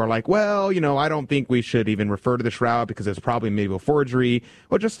who are like, well, I don't think we should even refer to the shroud because it's probably medieval forgery,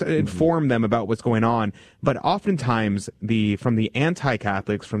 or just inform them about what's going on. But oftentimes, from the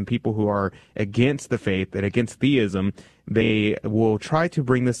anti-Catholics, from people who are against the faith and against theism, they will try to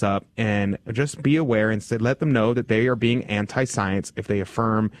bring this up and just be aware and let them know that they are being anti-science if they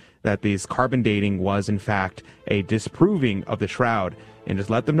affirm that this carbon dating was, in fact, a disproving of the shroud. And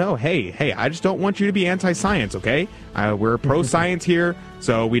just let them know, hey, I just don't want you to be anti-science, okay? We're pro-science here,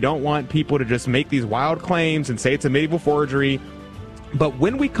 so we don't want people to just make these wild claims and say it's a medieval forgery. But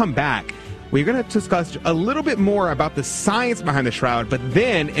when we come back, we're going to discuss a little bit more about the science behind the shroud, but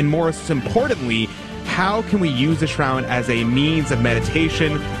then, and most importantly, how can we use the shroud as a means of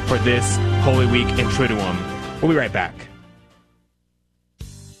meditation for this Holy Week in Triduum? We'll be right back.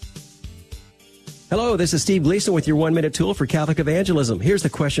 Hello, this is Steve Gleason with your 1-minute tool for Catholic evangelism. Here's the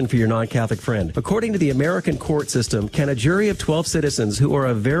question for your non-Catholic friend. According to the American court system, can a jury of 12 citizens who are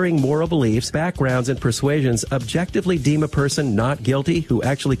of varying moral beliefs, backgrounds, and persuasions objectively deem a person not guilty who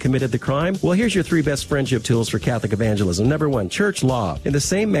actually committed the crime? Well, here's your 3 best friendship tools for Catholic evangelism. Number 1, church law. In the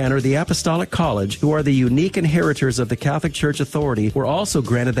same manner, the Apostolic College, who are the unique inheritors of the Catholic Church authority, were also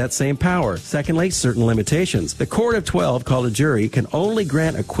granted that same power. Secondly, certain limitations. The court of 12, called a jury, can only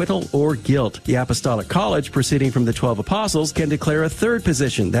grant acquittal or guilt. The Apostolic College, proceeding from the 12 apostles, can declare a third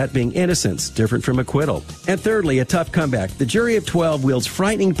position, that being innocence, different from acquittal. And thirdly, a tough comeback. The jury of 12 wields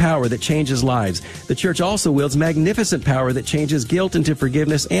frightening power that changes lives. The church also wields magnificent power that changes guilt into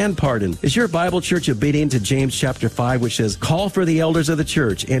forgiveness and pardon. Is your Bible church obedient to James chapter 5, which says, call for the elders of the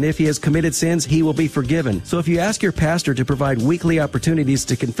church, and if he has committed sins, he will be forgiven. So if you ask your pastor to provide weekly opportunities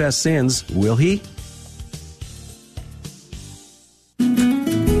to confess sins, will he?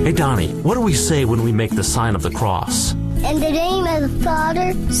 Hey, Donnie, what do we say when we make the sign of the cross? In the name of the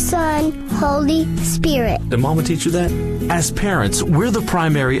Father, Son, Holy Spirit. Did Mama teach you that? As parents, we're the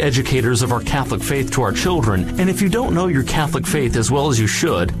primary educators of our Catholic faith to our children, and if you don't know your Catholic faith as well as you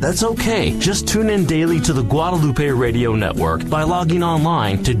should, that's okay. Just tune in daily to the Guadalupe Radio Network by logging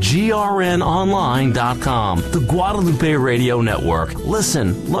online to grnonline.com. The Guadalupe Radio Network.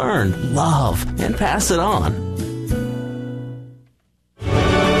 Listen, learn, love, and pass it on.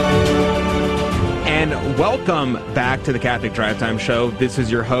 And and welcome back to the Catholic Drive Time Show. This is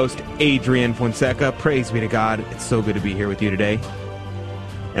your host, Adrian Fonseca. Praise be to God. It's so good to be here with you today.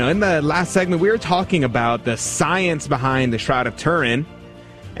 In the last segment, we were talking about the science behind the Shroud of Turin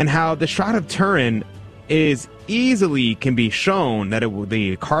and how the Shroud of Turin can be shown that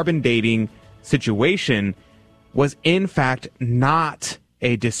the carbon dating situation was in fact not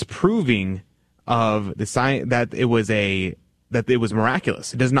a disproving of the science, that it was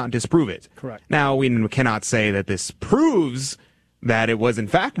miraculous. It does not disprove it. Correct. Now, we cannot say that this proves that it was in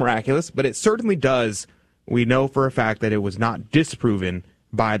fact miraculous, but it certainly does. We know for a fact that it was not disproven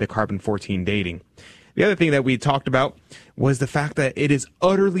by the carbon-14 dating. The other thing that we talked about was the fact that it is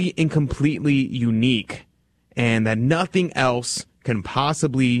utterly and completely unique and that nothing else can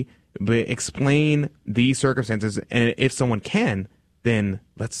possibly explain these circumstances. And if someone can, then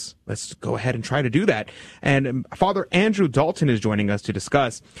let's go ahead and try to do that. And Father Andrew Dalton is joining us to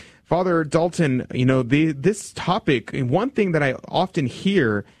discuss. Father Dalton, this topic, one thing that I often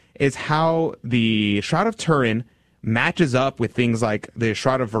hear is how the Shroud of Turin matches up with things like the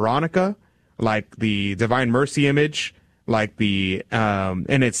Shroud of Veronica, like the Divine Mercy image, like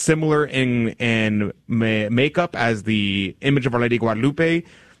and it's similar in makeup as the image of Our Lady Guadalupe.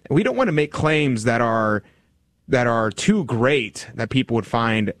 We don't want to make claims that are too great that people would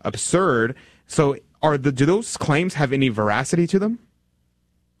find absurd. So do those claims have any veracity to them?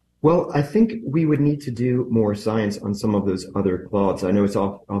 Well, I think we would need to do more science on some of those other cloths. I know it's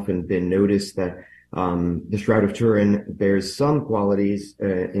often been noticed that the Shroud of Turin bears some qualities,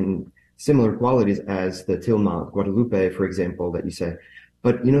 in similar qualities as the tilma Guadalupe, for example, that you say.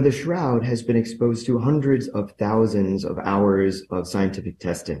 But, the Shroud has been exposed to hundreds of thousands of hours of scientific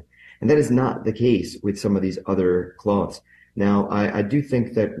testing. And that is not the case with some of these other cloths. Now, I do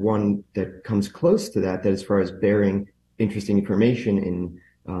think that one that comes close to that as far as bearing interesting information in,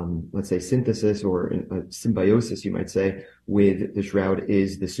 let's say, synthesis or in, symbiosis, you might say, with the Shroud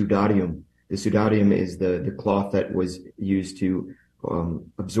is the sudarium. The sudarium is the cloth that was used to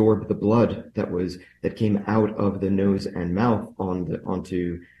absorb the blood that came out of the nose and mouth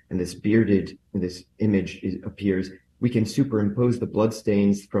onto and this image appears. We can superimpose the blood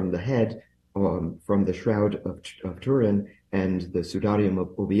stains from the head, from the Shroud of Turin and the sudarium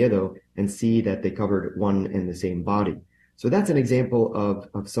of Oviedo, and see that they covered one and the same body. So that's an example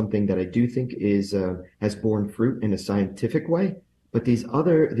of something that I do think has borne fruit in a scientific way. But these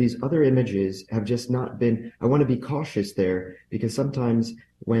other images have just not been. I want to be cautious there, because sometimes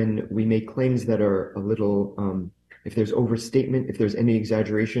when we make claims that are a little, if there's overstatement, if there's any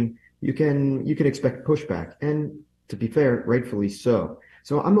exaggeration, you can expect pushback, and to be fair, rightfully so.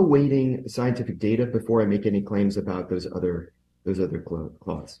 So I'm awaiting scientific data before I make any claims about those other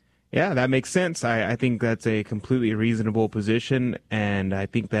cloths. Yeah, that makes sense. I think that's a completely reasonable position, and I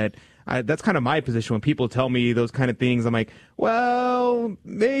think that that's kind of my position. When people tell me those kind of things, I'm like, well,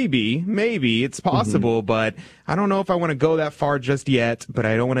 maybe it's possible, but I don't know if I want to go that far just yet, but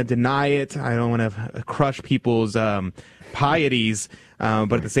I don't want to deny it. I don't want to crush people's pieties,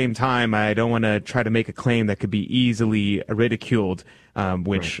 but at the same time, I don't want to try to make a claim that could be easily ridiculed,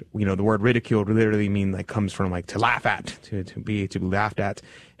 which, the word ridiculed literally comes from to laugh at, to be laughed at.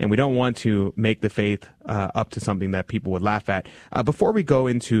 And we don't want to make the faith up to something that people would laugh at. Before we go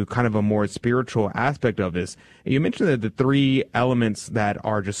into kind of a more spiritual aspect of this, you mentioned that the three elements that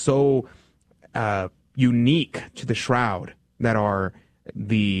are just so unique to the Shroud, that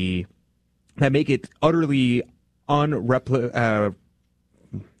make it utterly replicable.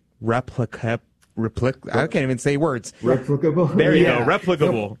 I can't even say words. Replicable. There you go.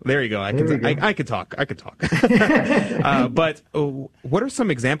 Replicable. There you go. I could talk. But what are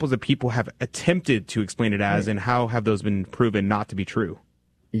some examples that people have attempted to explain it as, and how have those been proven not to be true?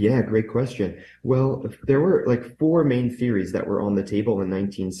 Yeah, great question. Well, there were four main theories that were on the table in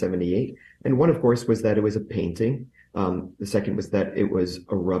 1978. And one, of course, was that it was a painting. The second was that it was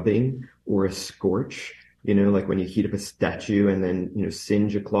a rubbing or a scorch. Like when you heat up a statue and then,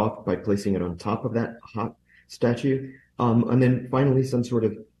 singe a cloth by placing it on top of that hot statue. And then finally, some sort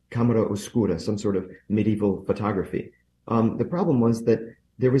of camera oscura, some sort of medieval photography. The problem was that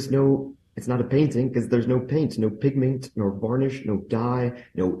it's not a painting because there's no paint, no pigment, no varnish, no dye,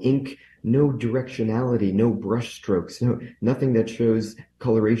 no ink, no directionality, no brush strokes, nothing that shows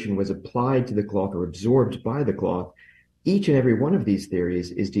coloration was applied to the cloth or absorbed by the cloth. Each and every one of these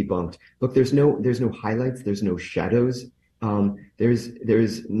theories is debunked. Look, there's no highlights, there's no shadows.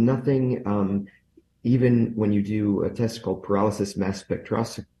 There's nothing, even when you do a test called paralysis mass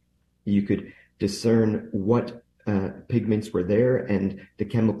spectroscopy, you could discern what pigments were there and the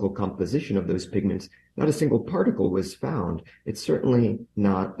chemical composition of those pigments, not a single particle was found. It's certainly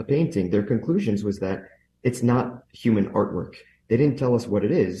not a painting. Their conclusions was that it's not human artwork. They didn't tell us what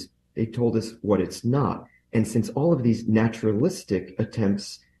it is. They told us what it's not. And since all of these naturalistic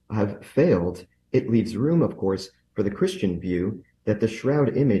attempts have failed, it leaves room, of course, for the Christian view that the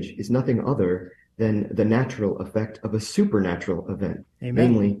shroud image is nothing other than the natural effect of a supernatural event,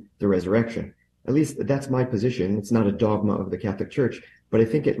 namely the resurrection. At least that's my position. It's not a dogma of the Catholic Church, but I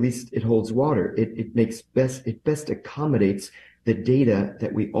think at least it holds water. It best accommodates the data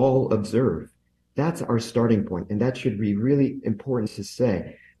that we all observe. That's our starting point, and that should be really important to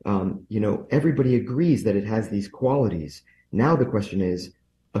say. Everybody agrees that it has these qualities. Now the question is,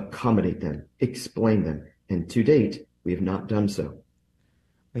 accommodate them, explain them. And to date, we have not done so.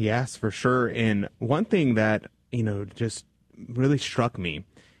 Yes, for sure. And one thing that, just really struck me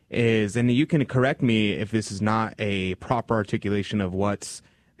is, and you can correct me if this is not a proper articulation of what's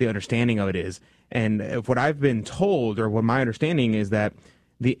the understanding of it is. And if what I've been told, or what my understanding is, that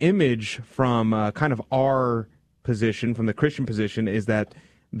the image from kind of our position, from the Christian position, is that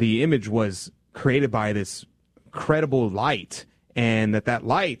the image was created by this credible light, and that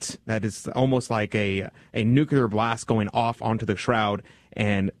light, that is almost like a nuclear blast going off onto the shroud,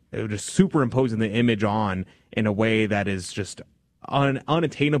 and just superimposing the image on in a way that is just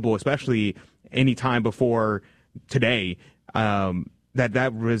unattainable, especially any time before today.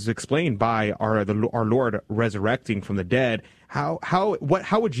 That was explained by our Lord resurrecting from the dead. How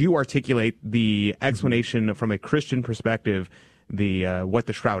would you articulate the explanation from a Christian perspective, what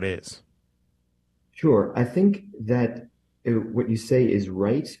the shroud is? Sure. I think that what you say is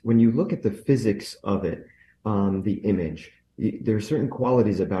right. When you look at the physics of it, the image, there are certain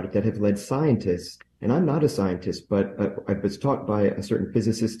qualities about it that have led scientists, and I'm not a scientist, but I was taught by a certain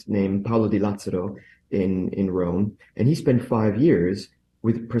physicist named Paolo di Lazzaro in Rome, and he spent 5 years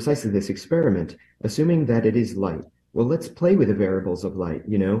with precisely this experiment, assuming that it is light. Well, let's play with the variables of light,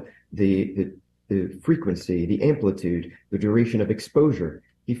 the frequency, the amplitude, the duration of exposure.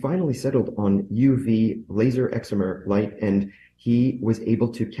 He finally settled on UV laser excimer light, and he was able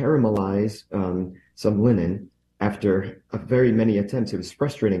to caramelize some linen after very many attempts. It was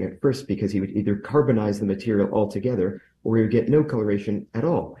frustrating at first because he would either carbonize the material altogether or he would get no coloration at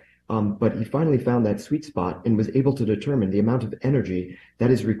all. But he finally found that sweet spot and was able to determine the amount of energy that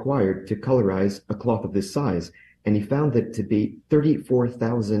is required to colorize a cloth of this size. And he found that to be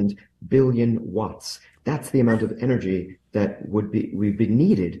 34,000 billion watts. That's the amount of energy that would be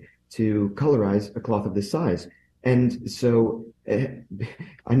needed to colorize a cloth of this size. And so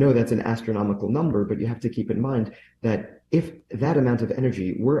I know that's an astronomical number, but you have to keep in mind that if that amount of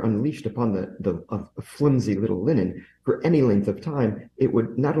energy were unleashed upon the flimsy little linen for any length of time, it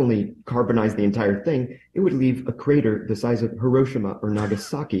would not only carbonize the entire thing, it would leave a crater the size of Hiroshima or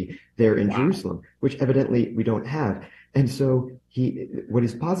Nagasaki there in Jerusalem, which evidently we don't have. And so what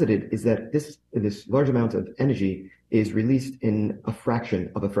is posited is that this large amount of energy is released in a fraction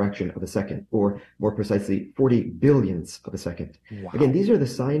of a second, or more precisely 40 billionths of a second. Wow. Again, these are the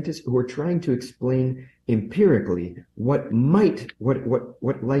scientists who are trying to explain empirically what light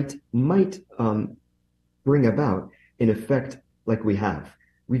might bring about in effect like we have.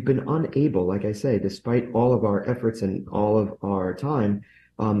 We've been unable, like I say, despite all of our efforts and all of our time,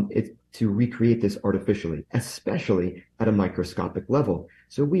 to recreate this artificially, especially at a microscopic level.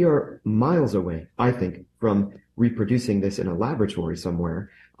 So we are miles away, I think, from reproducing this in a laboratory somewhere.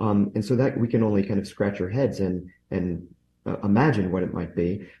 And so that we can only kind of scratch our heads and imagine what it might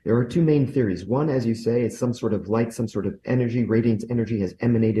be. There are two main theories. One, as you say, is some sort of light, some sort of energy, radiant energy has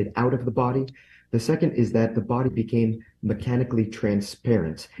emanated out of the body. The second is that the body became mechanically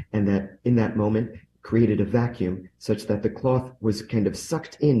transparent, and that in that moment created a vacuum such that the cloth was kind of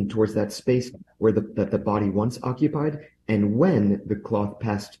sucked in towards that space that the body once occupied. And when the cloth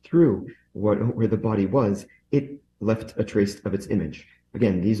passed through where the body was, it left a trace of its image.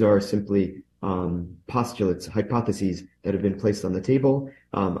 Again, these are simply postulates, hypotheses that have been placed on the table.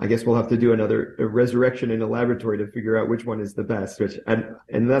 I guess we'll have to do another resurrection in a laboratory to figure out which one is the best. And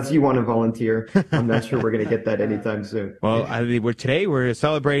unless you want to volunteer, I'm not sure we're going to get that anytime soon. Well, today we're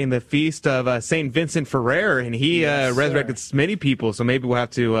celebrating the feast of Saint Vincent Ferrer, and he resurrected many people. So maybe we'll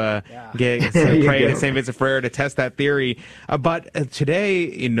have to pray to Saint Vincent Ferrer to test that theory. But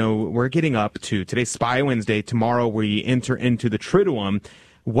today, we're getting up to today's Spy Wednesday. Tomorrow we enter into the Triduum.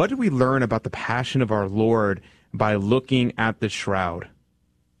 What did we learn about the Passion of our Lord by looking at the shroud?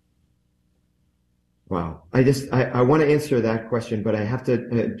 Wow. I want to answer that question, but I have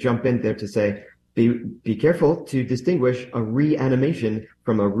to jump in there to say be careful to distinguish a reanimation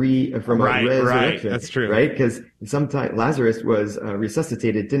from a resurrection. Right. That's true. Right? Because sometimes Lazarus was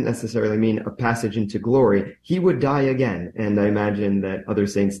resuscitated didn't necessarily mean a passage into glory. He would die again. And I imagine that other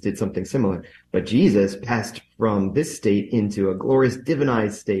saints did something similar. But Jesus passed from this state into a glorious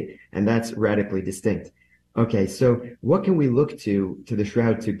divinized state. And that's radically distinct. Okay. So what can we look to the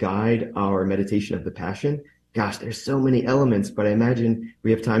shroud to guide our meditation of the Passion? Gosh, there's so many elements, but I imagine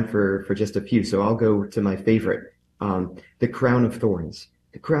we have time for just a few. So I'll go to my favorite, the crown of thorns.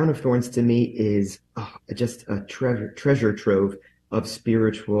 The crown of thorns to me is just a treasure trove of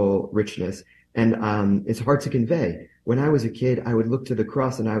spiritual richness. And it's hard to convey. When I was a kid, I would look to the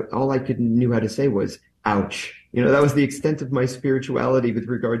cross and all I knew how to say was, ouch. That was the extent of my spirituality with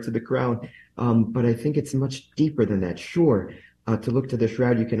regard to the crown. But I think it's much deeper than that. Sure, to look to the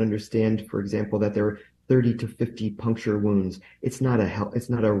shroud, you can understand, for example, that there are 30 to 50 puncture wounds. It's not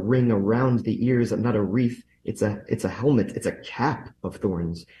a ring around the ears, not a wreath. It's a helmet. It's a cap of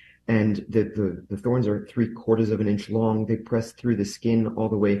thorns. And the thorns are 3/4 of an inch long. They press through the skin all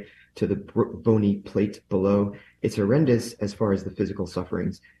the way to the bony plate below. It's horrendous as far as the physical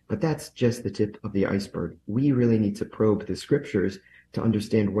sufferings, but that's just the tip of the iceberg. We really need to probe the scriptures to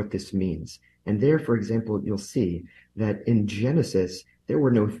understand what this means. And there, for example, you'll see that in Genesis, there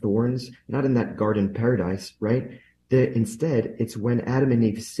were no thorns, not in that garden paradise, right? Instead, it's when Adam and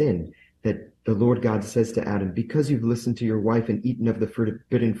Eve sin that the Lord God says to Adam, because you've listened to your wife and eaten of the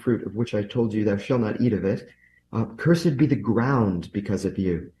forbidden fruit of which I told you thou shalt not eat of it, cursed be the ground because of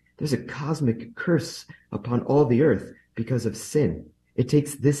you. There's a cosmic curse upon all the earth because of sin. It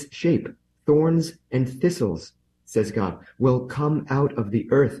takes this shape. Thorns and thistles, says God, will come out of the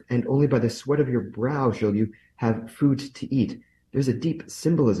earth, and only by the sweat of your brow shall you have food to eat. There's a deep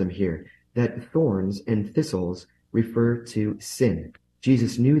symbolism here that thorns and thistles refer to sin.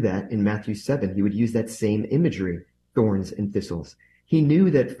 Jesus knew that in Matthew 7. He would use that same imagery, thorns and thistles. He knew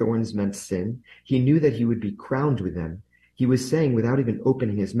that thorns meant sin. He knew that he would be crowned with them. He was saying, without even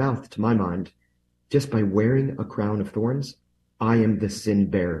opening his mouth, to my mind, just by wearing a crown of thorns, I am the sin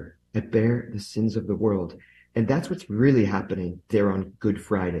bearer. I bear the sins of the world. And that's what's really happening there on Good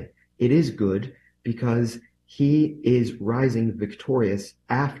Friday. It is good because he is rising victorious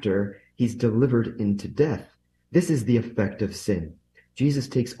after he's delivered into death. This is the effect of sin. Jesus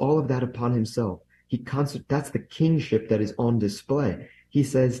takes all of that upon himself. That's the kingship that is on display. He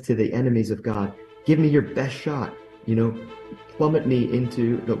says to the enemies of God, give me your best shot, plummet me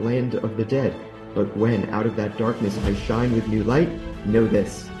into the land of the dead. But when out of that darkness I shine with new light, know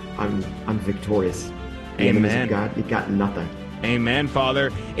this, I'm victorious. The enemies of God, you got nothing. Amen,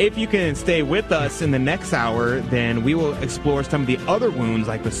 Father. If you can stay with us in the next hour, then we will explore some of the other wounds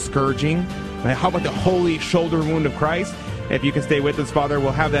like the scourging. How about the holy shoulder wound of Christ? If you can stay with us, Father,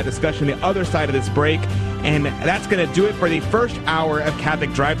 we'll have that discussion the other side of this break. And that's going to do it for the first hour of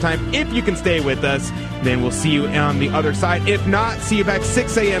Catholic Drive Time. If you can stay with us, then we'll see you on the other side. If not, see you back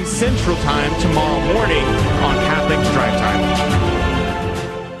 6 a.m. Central Time tomorrow morning on Catholic Drive Time.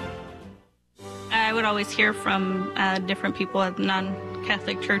 I would always hear from different people at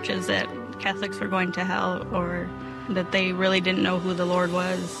non-Catholic churches that Catholics were going to hell or that they really didn't know who the Lord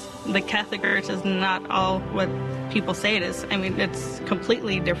was. The Catholic Church is not all what people say it is. I mean, it's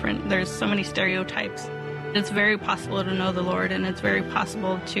completely different. There's so many stereotypes. It's very possible to know the Lord, and it's very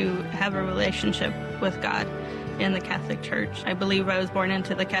possible to have a relationship with God in the Catholic Church. I believe I was born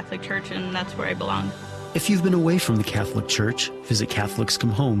into the Catholic Church, and that's where I belong. If you've been away from the Catholic Church, visit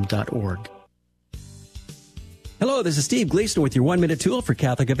CatholicsComeHome.org. Hello, this is Steve Gleason with your 1-minute tool for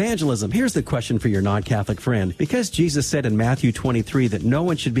Catholic evangelism. Here's the question for your non-Catholic friend. Because Jesus said in Matthew 23 that no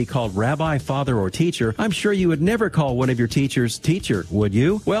one should be called rabbi, father, or teacher, I'm sure you would never call one of your teachers teacher, would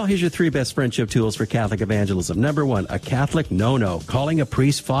you? Well, here's your 3 best friendship tools for Catholic evangelism. Number 1, a Catholic no-no, calling a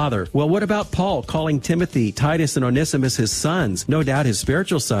priest father. Well, what about Paul calling Timothy, Titus, and Onesimus his sons? No doubt his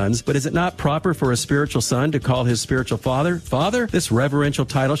spiritual sons, but is it not proper for a spiritual son to call his spiritual father father? This reverential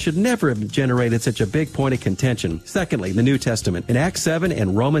title should never have generated such a big point of contention. Secondly, the New Testament. In Acts 7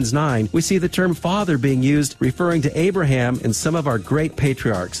 and Romans 9, we see the term father being used referring to Abraham and some of our great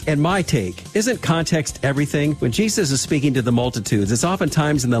patriarchs. And my take, isn't context everything? When Jesus is speaking to the multitudes, it's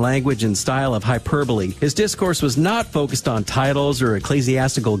oftentimes in the language and style of hyperbole. His discourse was not focused on titles or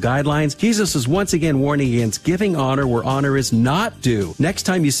ecclesiastical guidelines. Jesus was once again warning against giving honor where honor is not due. Next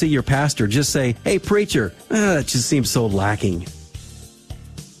time you see your pastor, just say, hey, preacher, that just seems so lacking.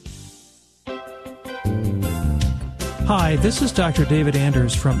 Hi, this is Dr. David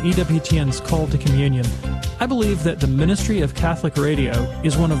Anders from EWTN's Call to Communion. I believe that the ministry of Catholic radio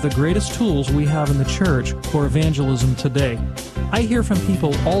is one of the greatest tools we have in the Church for evangelism today. I hear from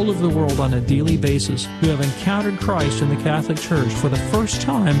people all over the world on a daily basis who have encountered Christ in the Catholic Church for the first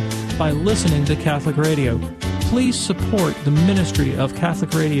time by listening to Catholic radio. Please support the ministry of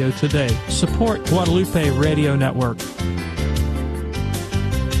Catholic Radio today. Support Guadalupe Radio Network.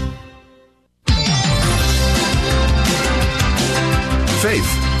 Faith,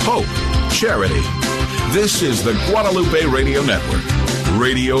 hope, charity. This is the Guadalupe Radio Network.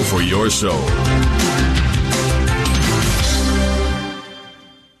 Radio for your soul.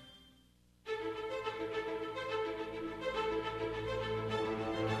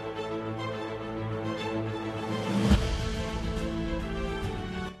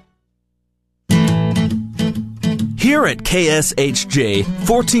 Here at KSHJ,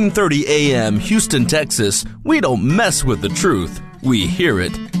 1430 AM, Houston, Texas, we don't mess with the truth. We hear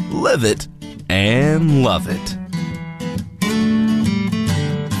it, live it, and love it.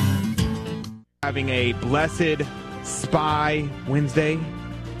 Having a blessed Spy Wednesday,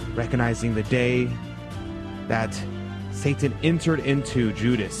 recognizing the day that Satan entered into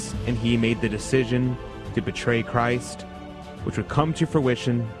Judas and he made the decision to betray Christ, which would come to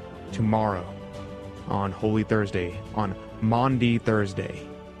fruition tomorrow on Holy Thursday, on Maundy Thursday.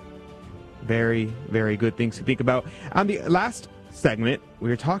 Very, very good things to think about. On the last segment, we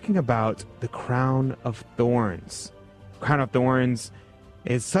were talking about the crown of thorns. Crown of thorns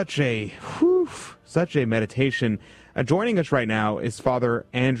is such a meditation. Joining us right now is Father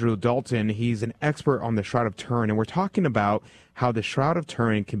Andrew Dalton. He's an expert on the Shroud of Turin, and we're talking about how the Shroud of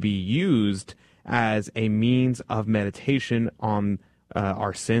Turin can be used as a means of meditation on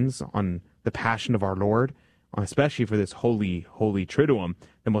our sins, on the passion of our Lord, especially for this holy Triduum,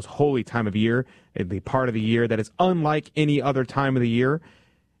 the most holy time of year, the part of the year that is unlike any other time of the year.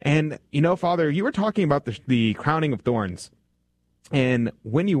 And, Father, you were talking about the crowning of thorns. And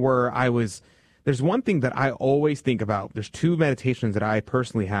when you were, there's one thing that I always think about. There's two meditations that I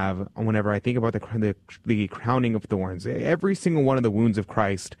personally have whenever I think about the crowning of thorns. Every single one of the wounds of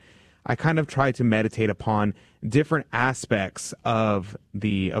Christ, I kind of try to meditate upon different aspects of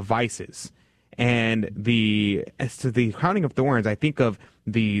the vices. And as to the crowning of thorns, I think of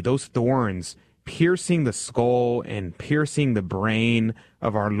those thorns piercing the skull and piercing the brain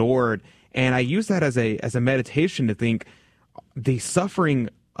of our Lord. And I use that as a meditation to think the suffering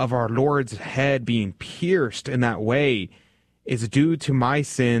of our Lord's head being pierced in that way is due to my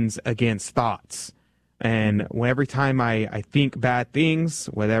sins against thoughts. And every time I think bad things,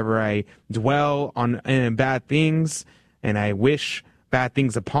 whenever I dwell on bad things and I wish bad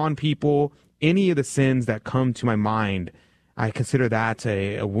things upon people, any of the sins that come to my mind, I consider that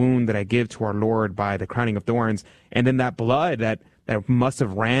a wound that I give to our Lord by the crowning of thorns. And then that blood that must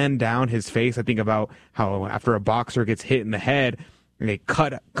have ran down his face. I think about how after a boxer gets hit in the head, and a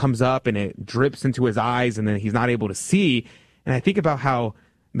cut comes up and it drips into his eyes and then he's not able to see. And I think about how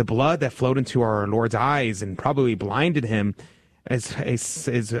the blood that flowed into our Lord's eyes and probably blinded him is a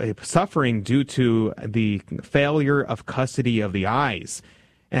suffering due to the failure of custody of the eyes.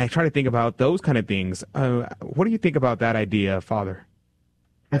 And I try to think about those kind of things. What do you think about that idea, Father?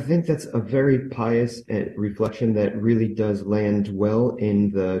 I think that's a very pious reflection that really does land well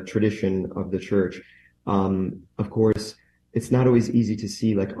in the tradition of the church. Of course, it's not always easy to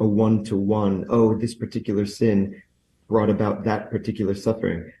see like a one-to-one, this particular sin brought about that particular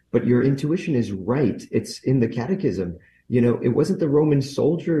suffering. But your intuition is right. It's in the catechism. It wasn't the Roman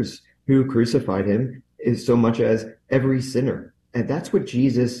soldiers who crucified him so much as every sinner. And that's what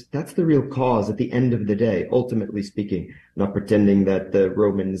that's the real cause at the end of the day, ultimately speaking, not pretending that the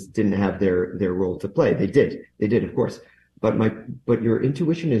Romans didn't have their role to play. They did, of course. But your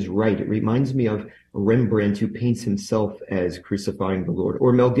intuition is right. It reminds me of Rembrandt, who paints himself as crucifying the Lord,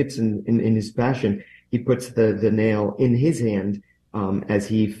 or Mel Gibson in his Passion. He puts the nail in his hand as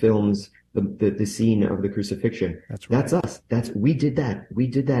he films the scene of the crucifixion. That's right. That's us. We did that.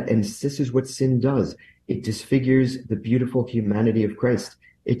 And this is what sin does. It disfigures the beautiful humanity of Christ.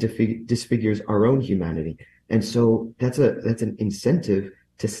 It disfigures our own humanity. And so that's an incentive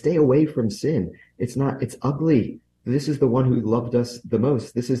to stay away from sin. It's ugly. This is the one who loved us the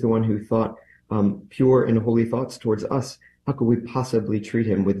most. This is the one who thought pure and holy thoughts towards us. How could we possibly treat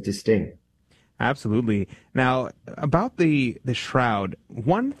him with disdain? Absolutely. Now, about the shroud,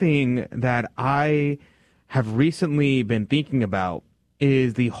 one thing that I have recently been thinking about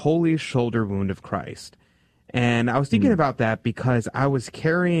is the holy shoulder wound of Christ. And I was thinking about that because I was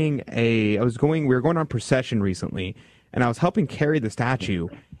carrying we were going on procession recently, and I was helping carry the statue,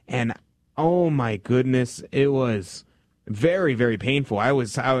 and oh my goodness, it was very, very painful. I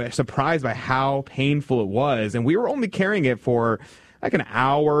was surprised by how painful it was, and we were only carrying it for like an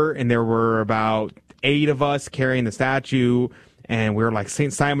hour, and there were about 8 of us carrying the statue, and we were like,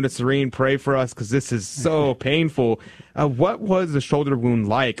 St. Simon of Cyrene, pray for us because this is so painful. What was the shoulder wound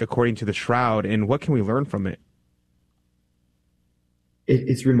like according to the Shroud, and what can we learn from it?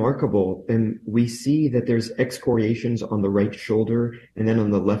 It's remarkable. And we see that there's excoriations on the right shoulder and then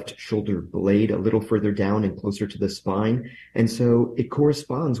on the left shoulder blade a little further down and closer to the spine. And so it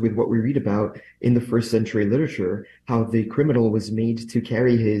corresponds with what we read about in the first century literature, how the criminal was made to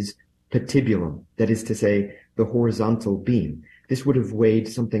carry his patibulum, that is to say, the horizontal beam. This would have weighed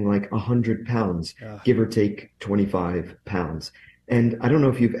something like 100 pounds, give or take 25 pounds. And I don't know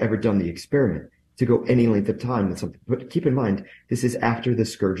if you've ever done the experiment to go any length of time with something. But keep in mind, this is after the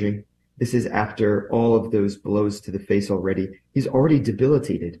scourging. This is after all of those blows to the face already. He's already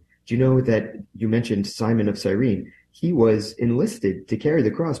debilitated. Do you know that you mentioned Simon of Cyrene? He was enlisted to carry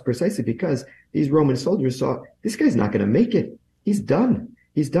the cross precisely because these Roman soldiers saw this guy's not going to make it. He's done.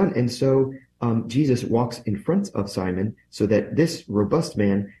 He's done. And so Jesus walks in front of Simon so that this robust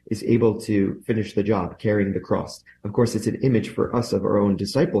man is able to finish the job, carrying the cross. Of course, it's an image for us of our own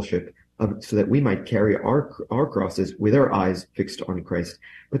discipleship, so that we might carry our crosses with our eyes fixed on Christ.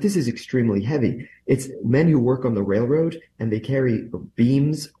 But this is extremely heavy. It's men who work on the railroad and they carry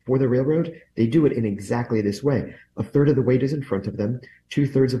beams for the railroad. They do it in exactly this way. A third of the weight is in front of them,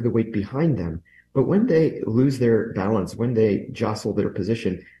 2/3 of the weight behind them. But when they lose their balance, when they jostle their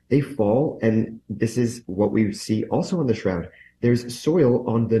position, they fall. And this is what we see also on the Shroud. There's soil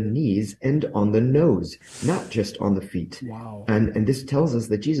on the knees and on the nose, not just on the feet. Wow. And this tells us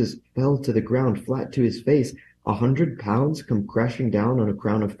that Jesus fell to the ground flat to his face. 100 pounds come crashing down on a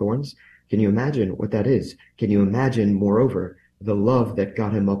crown of thorns. Can you imagine what that is? Can you imagine, moreover, the love that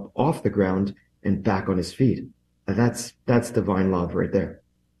got him up off the ground and back on his feet? That's divine love right there.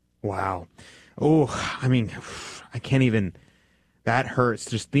 Wow. Oh, I mean, I can't even, that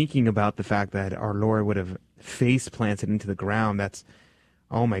hurts just thinking about the fact that our Lord would have face planted into the ground. That's,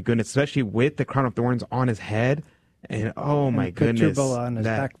 oh my goodness, especially with the crown of thorns on his head. And oh my goodness, on his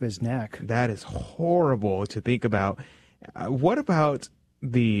back of his neck. That is horrible to think about. What about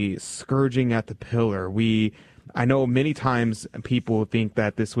the scourging at the pillar? I know many times people think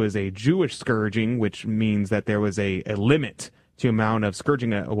that this was a Jewish scourging, which means that there was a limit to amount of scourging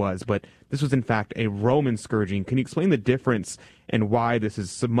that it was, but this was in fact a Roman scourging. Can you explain the difference and why this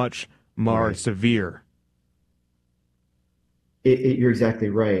is so much more severe? You're exactly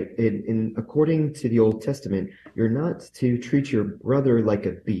right. According to the Old Testament, you're not to treat your brother like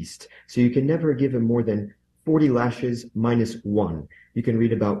a beast. So you can never give him more than 40 lashes minus 1. You can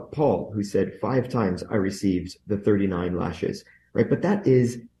read about Paul, who said 5 times I received the 39 lashes, right? But that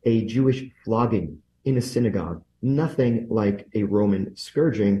is a Jewish flogging in a synagogue, nothing like a Roman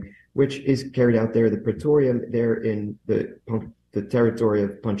scourging, which is carried out there, the Praetorium there in the territory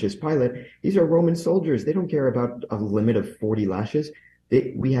of Pontius Pilate. These are Roman soldiers. They don't care about a limit of 40 lashes.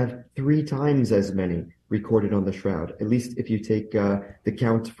 We have 3 times as many recorded on the Shroud, at least if you take the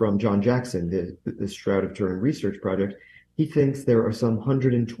count from John Jackson, the Shroud of Turin research project. He thinks there are some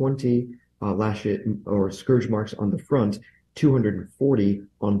 120 lashes or scourge marks on the front, 240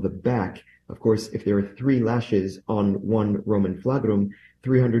 on the back. Of course, if there are 3 lashes on one Roman flagrum,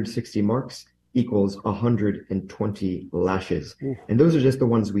 360 marks equals 120 lashes. Ooh. And those are just the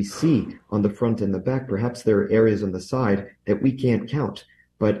ones we see on the front and the back. Perhaps there are areas on the side that we can't count.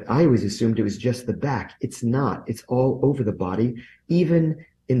 But I always assumed it was just the back. It's not. It's all over the body. Even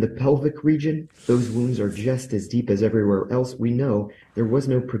in the pelvic region, those wounds are just as deep as everywhere else. We know there was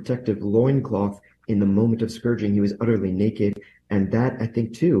no protective loincloth in the moment of scourging. He was utterly naked. And that, I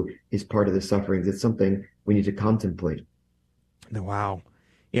think, too, is part of the sufferings. It's something we need to contemplate. Wow.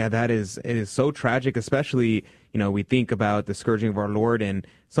 Yeah, it is so tragic, especially, we think about the scourging of our Lord, and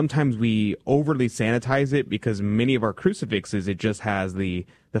sometimes we overly sanitize it because many of our crucifixes, it just has the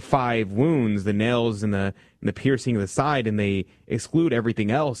 5 wounds, the nails and the piercing of the side, and they exclude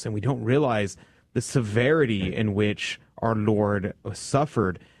everything else, and we don't realize the severity in which our Lord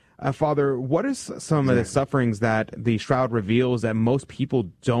suffered. Father, what is some of the sufferings that the Shroud reveals that most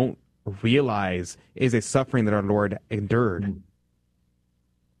people don't realize is a suffering that our Lord endured?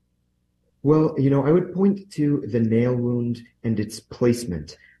 Well, I would point to the nail wound and its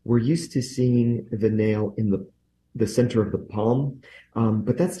placement. We're used to seeing the nail in the center of the palm,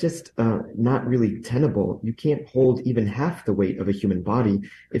 but that's just not really tenable. You can't hold even half the weight of a human body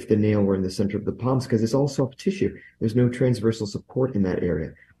if the nail were in the center of the palms, because it's all soft tissue. There's no transversal support in that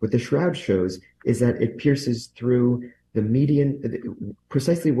area. What the Shroud shows is that it pierces through the median,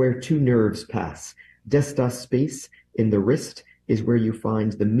 precisely where 2 nerves pass. Destas space in the wrist is where you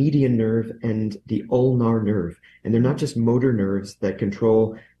find the median nerve and the ulnar nerve. And they're not just motor nerves that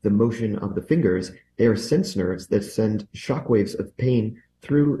control the motion of the fingers. They are sense nerves that send shockwaves of pain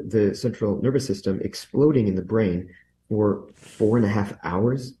through the central nervous system, exploding in the brain for 4.5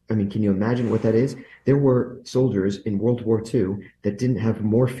 hours. I mean, can you imagine what that is? There were soldiers in World War II that didn't have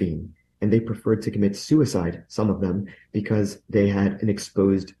morphine, and they preferred to commit suicide, some of them, because they had an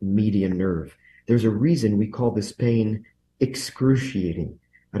exposed median nerve. There's a reason we call this pain excruciating.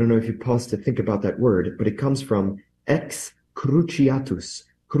 I don't know if you pause to think about that word, but it comes from ex cruciatus.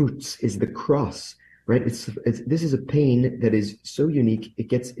 Cruz is the cross, right? This is a pain that is so unique, it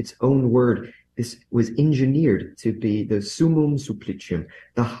gets its own word. This was engineered to be the summum supplicium,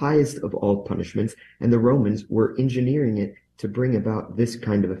 the highest of all punishments, and the Romans were engineering it to bring about this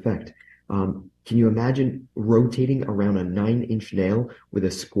kind of effect. Can you imagine rotating around a 9-inch nail with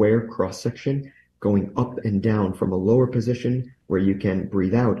a square cross-section, going up and down from a lower position where you can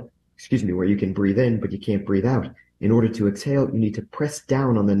breathe out, where you can breathe in, but you can't breathe out. In order to exhale, you need to press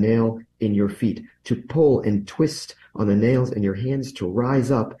down on the nail in your feet, to pull and twist on the nails in your hands, to rise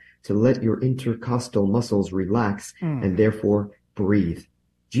up, to let your intercostal muscles relax and therefore breathe.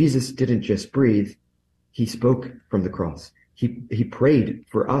 Jesus didn't just breathe. He spoke from the cross. He prayed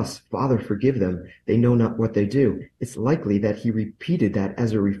for us. Father, forgive them. They know not what they do. It's likely that he repeated that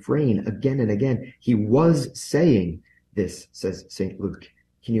as a refrain again and again. He was saying this, says St. Luke.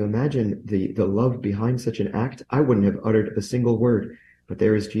 Can you imagine the love behind such an act? I wouldn't have uttered a single word, but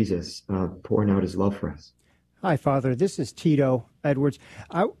there is Jesus pouring out his love for us. Hi, Father. This is Tito Edwards.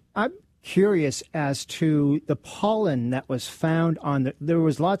 I'm curious as to the pollen that was found on there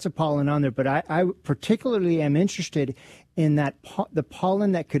was lots of pollen on there, but I particularly am interested in that the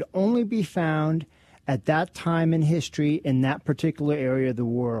pollen that could only be found at that time in history in that particular area of the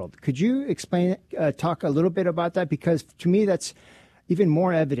world. Could you explain, talk a little bit about that? Because to me, that's even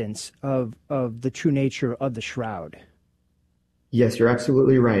more evidence of the true nature of the Shroud. Yes, you're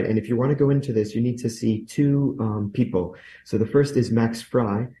absolutely right. And if you want to go into this, you need to see two people. So the first is Max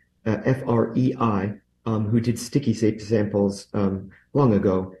Frei, F-R-E-I, who did sticky samples long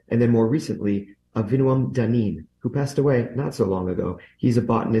ago. And then more recently, Avinoam Danin, who passed away not so long ago. He's a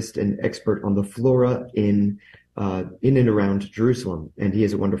botanist and expert on the flora in and around Jerusalem. And he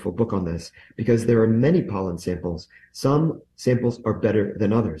has a wonderful book on this because there are many pollen samples. Some samples are better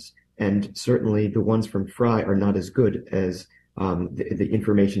than others. And certainly the ones from Frei are not as good as the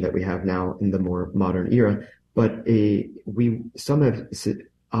information that we have now in the more modern era. But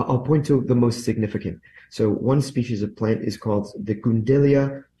I'll point to the most significant. So one species of plant is called the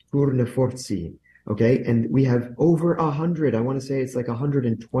Gundelia tournefortii. Okay, and we have over 100. I want to say it's like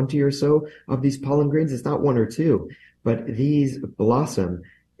 120 or so of these pollen grains. It's not one or two, but these blossom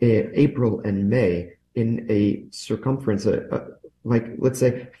in April and May in a circumference, like let's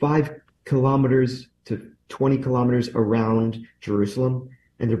say 5 kilometers to 20 kilometers around Jerusalem,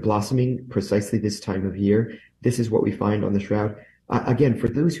 and they're blossoming precisely this time of year. This is what we find on the Shroud. Again, for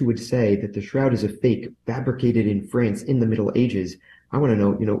those who would say that the Shroud is a fake fabricated in France in the Middle Ages, I want to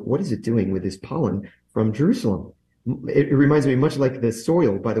know, what is it doing with this pollen from Jerusalem? It reminds me much like the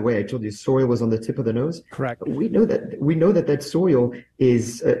soil. By the way, I told you soil was on the tip of the nose. Correct. We know that soil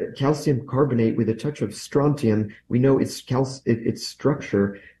is calcium carbonate with a touch of strontium. We know its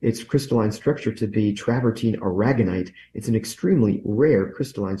structure, its crystalline structure to be travertine aragonite. It's an extremely rare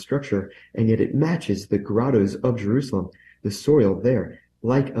crystalline structure, and yet it matches the grottos of Jerusalem. The soil there,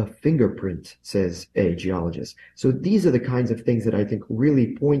 like a fingerprint, says a geologist. So these are the kinds of things that I think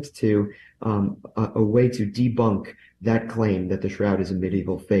really point to a way to debunk that claim that the Shroud is a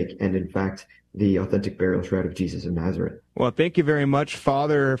medieval fake and, in fact, the authentic burial shroud of Jesus of Nazareth. Well, thank you very much,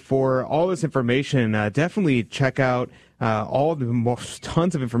 Father, for all this information. Definitely check out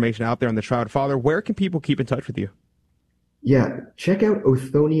tons of information out there on the Shroud. Father, where can people keep in touch with you? Yeah, check out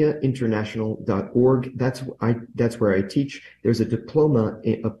othoniainternational.org. That's where I teach. There's a diploma,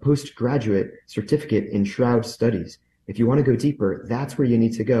 a postgraduate certificate in Shroud studies. If you want to go deeper, that's where you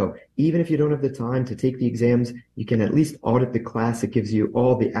need to go. Even if you don't have the time to take the exams, you can at least audit the class. It gives you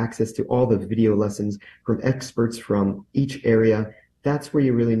all the access to all the video lessons from experts from each area. That's where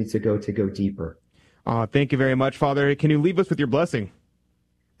you really need to go deeper. Thank you very much, Father. Can you leave us with your blessing?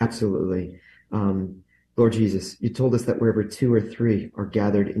 Absolutely. Lord Jesus, you told us that wherever 2 or 3 are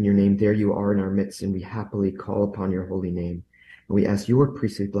gathered in your name, there you are in our midst, and we happily call upon your holy name. And we ask your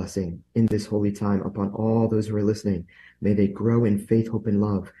priestly blessing in this holy time upon all those who are listening. May they grow in faith, hope, and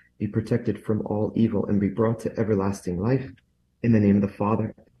love, be protected from all evil, and be brought to everlasting life. In the name of the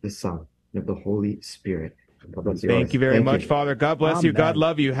Father, the Son, and of the Holy Spirit. Thank you very much, Father. God bless you. God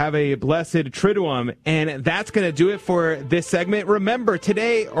love you. Have a blessed Triduum. And that's going to do it for this segment. Remember,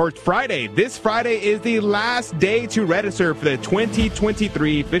 this Friday is the last day to register for the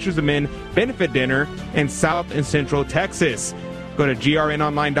 2023 Fishers of Men Benefit Dinner in South and Central Texas. Go to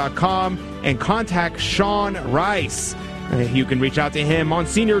grnonline.com and contact Sean Rice. You can reach out to him.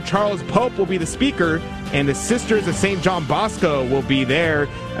 Monsignor Charles Pope will be the speaker, and the Sisters of St. John Bosco will be there,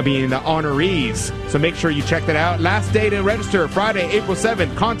 being the honorees. So make sure you check that out. Last day to register, Friday, April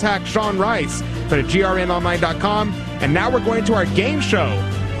 7th. Contact Sean Rice. Go to grnonline.com. And now we're going to our game show.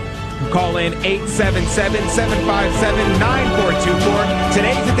 Call in 877-757-9424.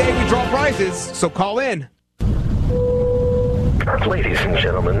 Today's the day we draw prizes, so call in. Ladies and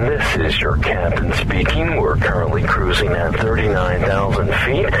gentlemen, this is your captain speaking. We're currently cruising at 39,000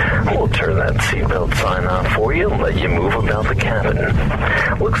 feet. We'll turn that seatbelt sign on for you and let you move about the cabin.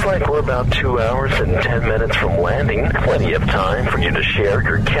 Looks like we're about 2 hours and 10 minutes from landing. Plenty of time for you to share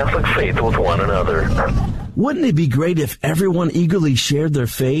your Catholic faith with one another. Wouldn't it be great if everyone eagerly shared their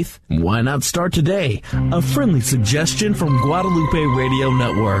faith? Why not start today? A friendly suggestion from Guadalupe Radio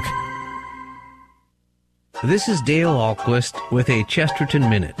Network. This is Dale Ahlquist with a Chesterton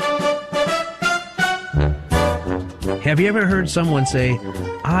Minute. Have you ever heard someone say,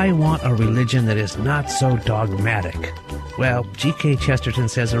 "I want a religion that is not so dogmatic"? Well, G.K. Chesterton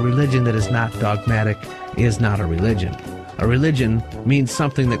says a religion that is not dogmatic is not a religion. A religion means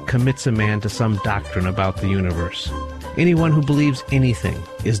something that commits a man to some doctrine about the universe. Anyone who believes anything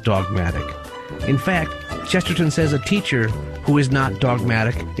is dogmatic. In fact, Chesterton says a teacher who is not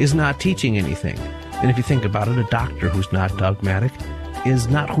dogmatic is not teaching anything. And if you think about it, a doctor who's not dogmatic is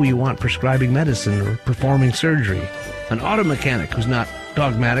not who you want prescribing medicine or performing surgery. An auto mechanic who's not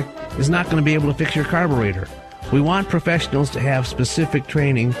dogmatic is not going to be able to fix your carburetor. We want professionals to have specific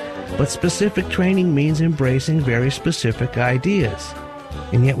training, but specific training means embracing very specific ideas.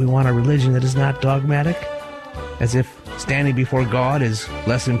 And yet we want a religion that is not dogmatic, as if standing before God is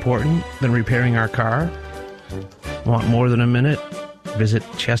less important than repairing our car. Want more than a minute? Visit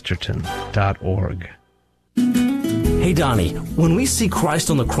chesterton.org. Hey, Donnie, when we see Christ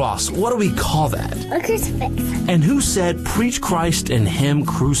on the cross, what do we call that? A crucifix. And who said, preach Christ and Him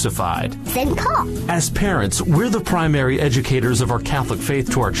crucified? St. Paul. As parents, we're the primary educators of our Catholic faith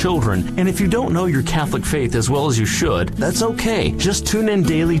to our children. And if you don't know your Catholic faith as well as you should, that's okay. Just tune in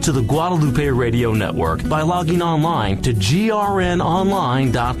daily to the Guadalupe Radio Network by logging online to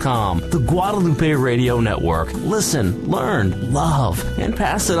grnonline.com. The Guadalupe Radio Network. Listen, learn, love, and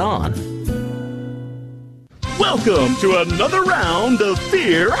pass it on. Welcome to another round of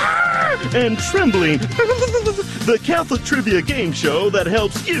Fear and Trembling, the Catholic trivia game show that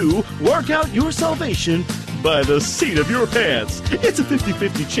helps you work out your salvation by the seat of your pants. It's a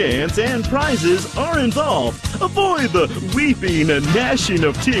 50-50 chance and prizes are involved. Avoid the weeping and gnashing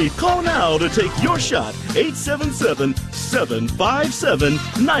of teeth. Call now to take your shot.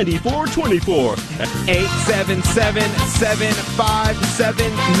 877-757-9424.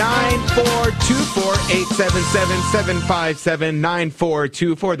 877-757-9424.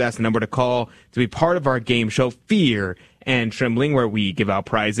 877-757-9424. That's the number to call to be part of our game show, Fear and Trembling, where we give out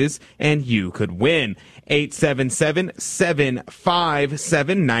prizes and you could win.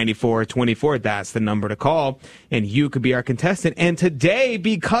 877-757-9424. That's the number to call, and you could be our contestant. And today,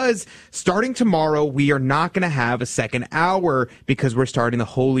 because starting tomorrow, we are not going to have a second hour because we're starting the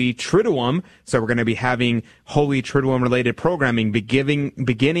Holy Triduum. So we're going to be having Holy Triduum related programming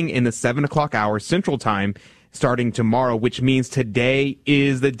beginning in the 7 o'clock hour Central Time, starting tomorrow, which means today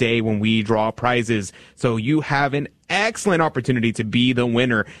is the day when we draw prizes. So you have an excellent opportunity to be the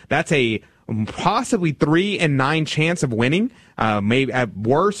winner. That's a possibly 3 in 9 chance of winning. Maybe at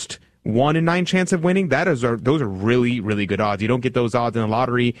worst 1 in 9 chance of winning. Those are really, really good odds. You don't get those odds in the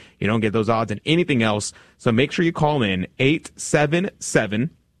lottery. You don't get those odds in anything else. So make sure you call in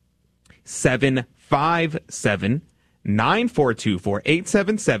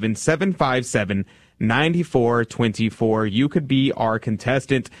 877-757-9424. 877-757-9424. You could be our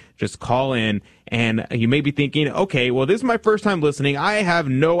contestant. Just call in, and you may be thinking, okay, well, this is my first time listening. I have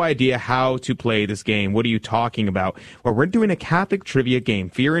no idea how to play this game. What are you talking about? Well, we're doing a Catholic trivia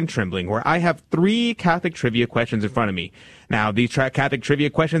game, Fear and Trembling, where I have 3 Catholic trivia questions in front of me. Now, these Catholic trivia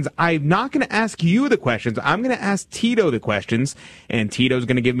questions, I'm not going to ask you the questions. I'm going to ask Tito the questions, and Tito's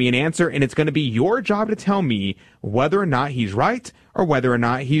going to give me an answer, and it's going to be your job to tell me whether or not he's right or whether or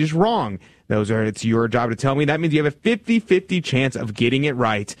not he's wrong. It's your job to tell me. That means you have a 50-50 chance of getting it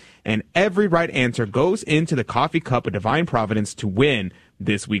right. And every right answer goes into the coffee cup of divine providence to win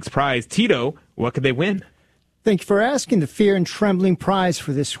this week's prize. Tito, what could they win? Thank you for asking. The Fear and Trembling prize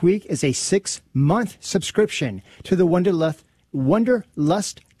for this week is a 6-month subscription to the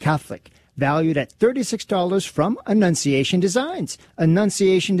Wanderlust Catholic, valued at $36 from Annunciation Designs.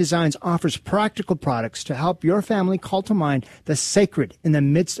 Annunciation Designs offers practical products to help your family call to mind the sacred in the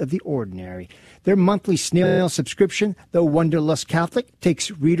midst of the ordinary. Their monthly snail subscription, The Wanderlust Catholic,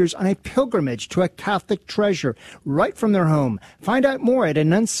 takes readers on a pilgrimage to a Catholic treasure right from their home. Find out more at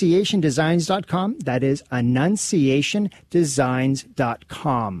AnnunciationDesigns.com. That is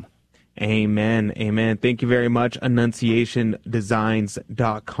AnnunciationDesigns.com. Amen. Amen. Thank you very much,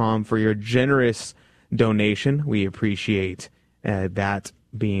 AnnunciationDesigns.com, for your generous donation. We appreciate that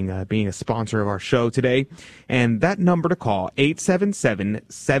being a sponsor of our show today. And that number to call,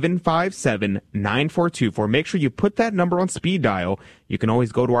 877-757-9424. Make sure you put that number on speed dial. You can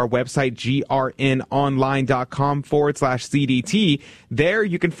always go to our website, grnonline.com/CDT. There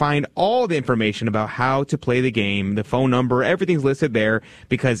you can find all the information about how to play the game, the phone number, everything's listed there.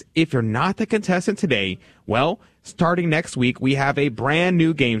 Because if you're not the contestant today, well, starting next week, we have a brand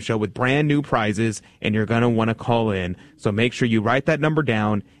new game show with brand new prizes, and you're going to want to call in. So make sure you write that number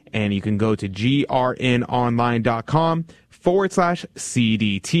down, and you can go to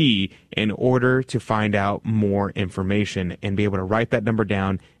grnonline.com/CDT in order to find out more information and be able to write that number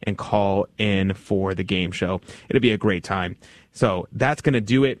down and call in for the game show. It'll be a great time. So that's going to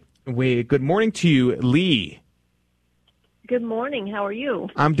do it. Good morning to you, Lee. Good morning. How are you?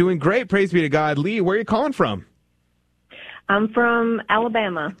 I'm doing great. Praise be to God. Lee, where are you calling from? I'm from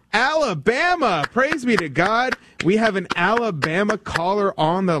Alabama. Alabama! Praise be to God. We have an Alabama caller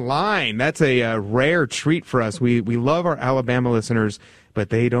on the line. That's a rare treat for us. We love our Alabama listeners, but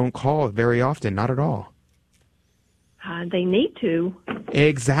they don't call very often, not at all. They need to.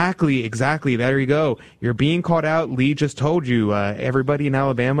 Exactly. There you go. You're being called out. Lee just told you, everybody in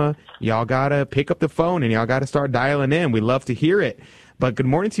Alabama, y'all got to pick up the phone and y'all got to start dialing in. We love to hear it. But good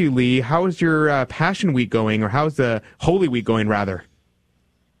morning to you, Lee. How is your Passion Week going, or how's the Holy Week going, rather?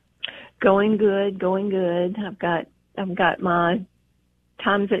 Going good. I've got my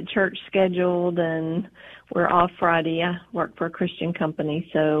times at church scheduled, and we're off Friday. I work for a Christian company,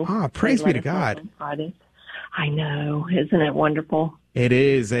 so praise be to God. Friday. I know, isn't it wonderful? It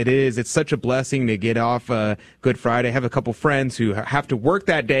is. It's such a blessing to get off Good Friday. I have a couple friends who have to work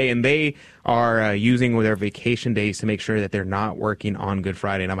that day, and they are using their vacation days to make sure that they're not working on Good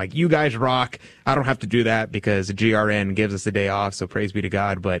Friday. And I'm like, you guys rock. I don't have to do that because GRN gives us a day off, so praise be to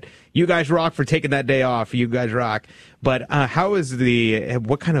God. But you guys rock for taking that day off. You guys rock. But how is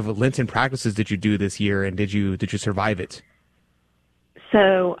what kind of Lenten practices did you do this year, and did you survive it?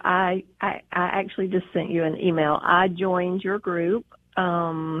 So I actually just sent you an email. I joined your group.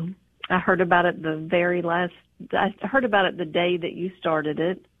 I heard about it I heard about it the day that you started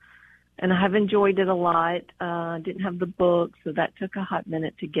it, and I have enjoyed it a lot. Didn't have the book, so that took a hot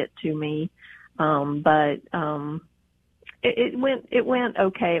minute to get to me. But it went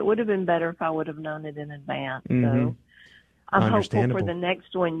okay. It would have been better if I would have known it in advance. Mm-hmm. So I'm hopeful for the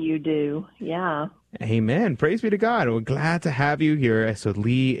next one you do. Yeah. Amen. Praise be to God. We're glad to have you here. So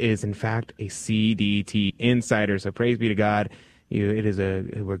Lee is, in fact, a CDT insider. So praise be to God.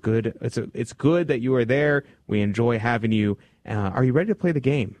 We're good. It's good that you are there. We enjoy having you. Are you ready to play the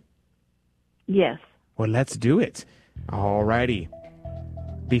game? Yes. Well, let's do it. All righty.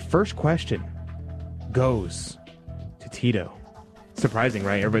 The first question goes to Tito. Surprising,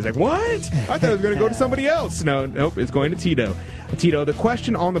 right? Everybody's like, what? I thought it was going to go to somebody else. Nope, it's going to Tito. Tito, the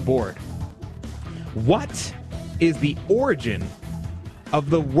question on the board. What is the origin of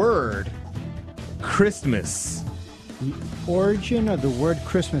the word Christmas? The origin of the word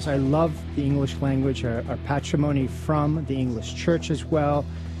Christmas. I love the English language, our patrimony from the English church as well.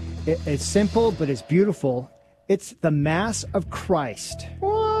 It's simple, but it's beautiful. It's the Mass of Christ.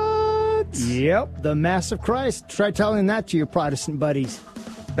 What? Yep, the Mass of Christ. Try telling that to your Protestant buddies.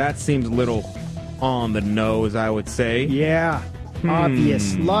 That seems a little on the nose, I would say. Yeah,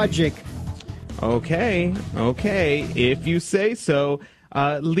 obvious logic. Okay, if you say so.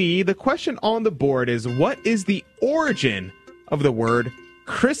 Lee, the question on the board is, what is the origin of the word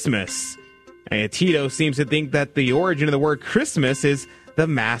Christmas? Tito seems to think that the origin of the word Christmas is the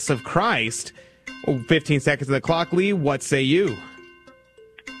Mass of Christ. 15 seconds of the clock, Lee. What say you?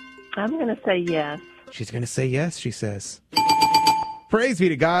 I'm going to say yes. She's going to say yes, she says. Praise be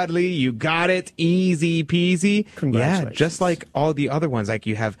to God, Lee. You got it. Easy peasy. Congratulations. Yeah, just like all the other ones. Like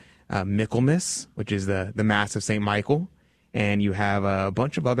you have Michaelmas, which is the Mass of St. Michael. And you have a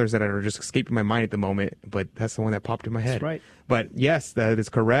bunch of others that are just escaping my mind at the moment, but that's the one that popped in my head. That's right. But yes, that is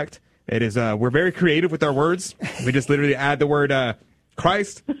correct. It is. We're very creative with our words. We just literally add the word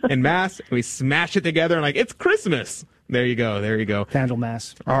Christ and Mass, and we smash it together and like, it's Christmas. There you go. There you go.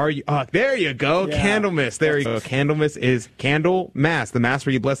 Candlemas. There you go. Yeah. Candlemas. There you go. Candlemas is candle mass, the mass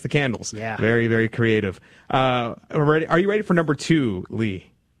where you bless the candles. Yeah. Very, very creative. Are you ready for number 2,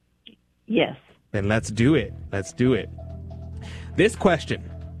 Lee? Yes. Then let's do it. Let's do it. This question,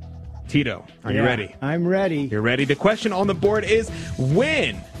 Tito, are you ready? I'm ready. You're ready. The question on the board is,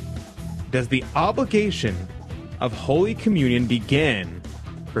 when does the obligation of Holy Communion begin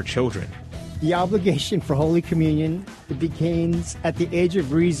for children? The obligation for Holy Communion, it begins at the age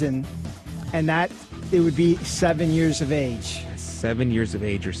of reason, and that it would be 7 years of age. 7 years of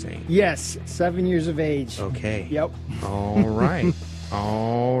age, you're saying? Yes, 7 years of age. Okay. Yep. All right.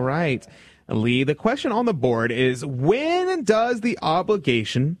 All right. Lee, the question on the board is, when does the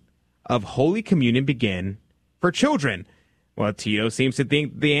obligation of Holy Communion begin for children? Well, Tito seems to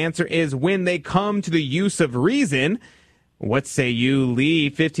think the answer is when they come to the use of reason. What say you, Lee?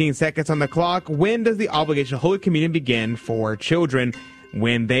 15 seconds on the clock. When does the obligation of Holy Communion begin for children?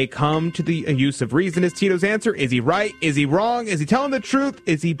 When they come to the use of reason is Tito's answer. Is he right? Is he wrong? Is he telling the truth?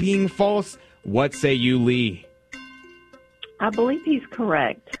 Is he being false? What say you, Lee? I believe he's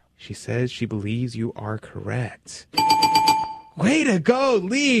correct. She says she believes you are correct. Way to go,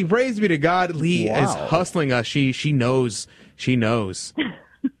 Lee. Praise be to God. Lee is hustling us. She knows. She knows.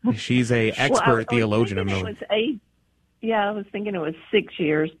 She's a expert theologian. I was thinking it was 6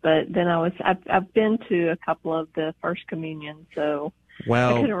 years, but then I've been to a couple of the First Communion, so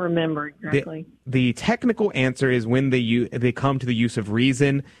I couldn't remember exactly. The technical answer is when they come to the use of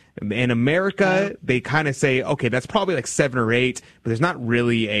reason. In America, they kind of say, okay, that's probably like 7 or 8, but there's not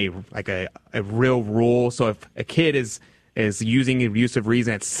really a real rule. So if a kid is using the use of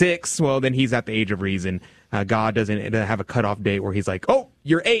reason at 6, well, then he's at the age of reason. God doesn't have a cutoff date where he's like, oh,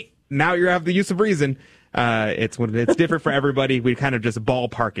 you're 8, now you have the use of reason. It's different for everybody. We kind of just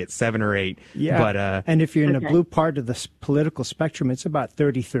ballpark it, 7 or 8. Yeah. But, and if you're in the blue part of the political spectrum, it's about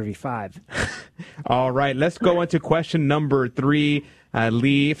 30, 35. All right. Let's go into question number 3.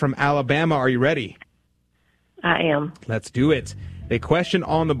 Lee from Alabama, are you ready? I am. Let's do it. The question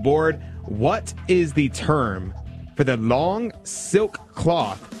on the board, what is the term for the long silk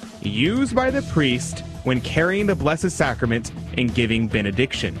cloth used by the priest when carrying the Blessed Sacrament and giving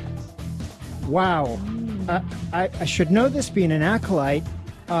benediction? Wow. I should know this being an acolyte.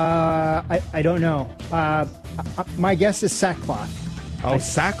 I don't know. My guess is sackcloth. Oh,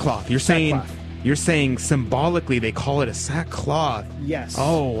 sackcloth. You're saying symbolically they call it a sackcloth. Yes.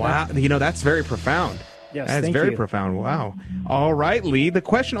 Oh, wow. That's very profound. Yes, that's very profound. Wow. All right, Lee. The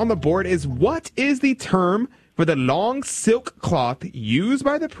question on the board is, what is the term for the long silk cloth used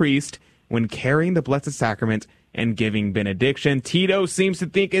by the priest when carrying the Blessed Sacrament and giving benediction? Tito seems to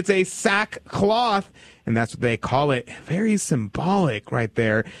think it's a sackcloth, and that's what they call it. Very symbolic right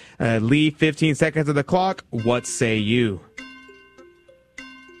there. Lee, 15 seconds of the clock. What say you?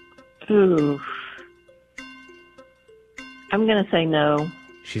 Ooh. I'm going to say no.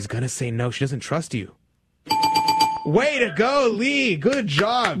 She's going to say no. She doesn't trust you. Way to go, Lee. Good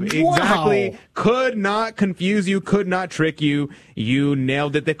job. Wow. Exactly. Could not confuse you, could not trick you. You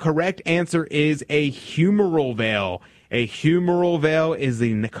nailed it. The correct answer is a humeral veil. A humeral veil is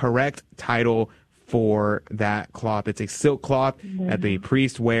the correct title for that cloth. It's a silk cloth that the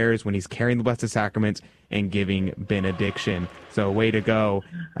priest wears when he's carrying the Blessed Sacrament and giving benediction. So way to go.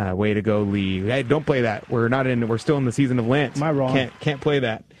 Way to go, Lee. Hey, don't play that. We're still in the season of Lent. Am I wrong? Can't play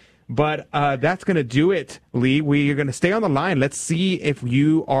that. But that's going to do it, Lee. We are going to stay on the line. Let's see if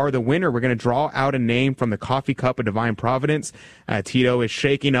you are the winner. We're going to draw out a name from the Coffee Cup of Divine Providence. Tito is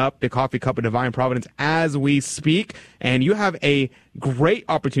shaking up the Coffee Cup of Divine Providence as we speak. And you have a great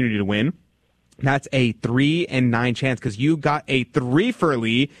opportunity to win. That's a 3 in 9 chance because you got a 3 for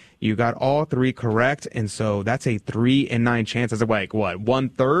Lee. You got all 3 correct, and so that's a 3 in 9 chance. That's like what,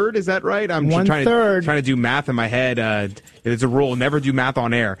 1/3? Is that right? I'm just trying to do math in my head. There's a rule: never do math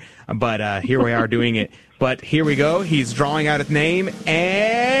on air. But here we are doing it. But here we go. He's drawing out his name,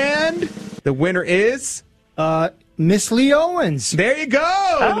 and the winner is Miss Lee Owens. There you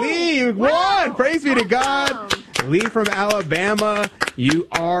go, Lee. You won. Praise be to God. Lee from Alabama, you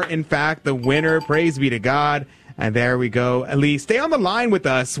are, in fact, the winner. Praise be to God. And there we go. Lee, stay on the line with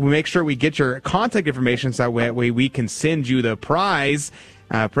us. We make sure we get your contact information so that way we can send you the prize.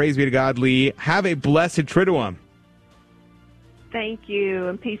 Praise be to God, Lee. Have a blessed Triduum. Thank you,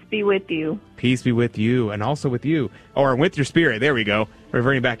 and peace be with you. Peace be with you, and also with you. Or with your spirit. There we go.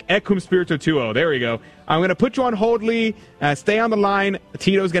 Reverting back. Et cum spiritu tuo. There we go. I'm going to put you on hold, Lee. Stay on the line.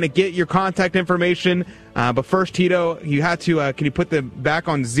 Tito's going to get your contact information. But first, Tito, you had to, can you put the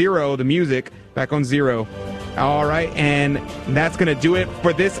music back on 0? All right, and that's going to do it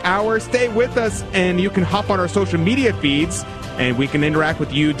for this hour. Stay with us, and you can hop on our social media feeds, and we can interact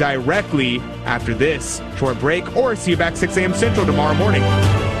with you directly after this short break, or see you back 6 a.m. Central tomorrow morning.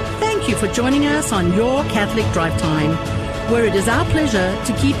 Thank you for joining us on Your Catholic Drive Time, where it is our pleasure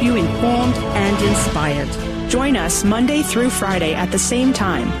to keep you informed and inspired. Join us Monday through Friday at the same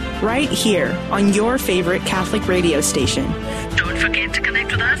time, right here on your favorite Catholic radio station. Don't forget to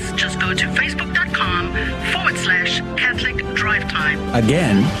connect with us. Just go to facebook.com/Catholic Drive Time.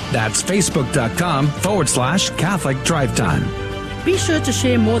 Again, that's facebook.com/Catholic Drive Time. Be sure to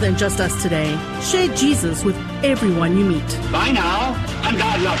share more than just us today. Share Jesus with everyone you meet. Bye now, and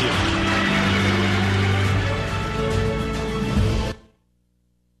God love you.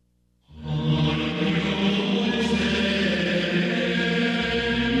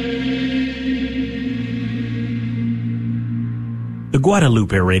 The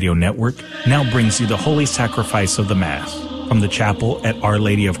Guadalupe Radio Network now brings you the Holy Sacrifice of the Mass from the chapel at Our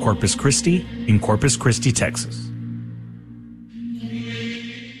Lady of Corpus Christi in Corpus Christi, Texas.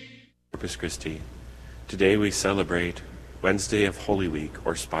 Corpus Christi. Today we celebrate Wednesday of Holy Week,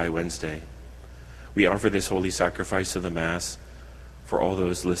 or Spy Wednesday. We offer this Holy Sacrifice of the Mass for all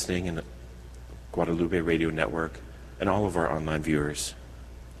those listening in the Guadalupe Radio Network and all of our online viewers.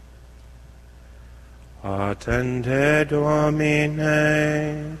 Attende Domine,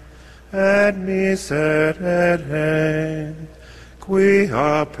 et miserere,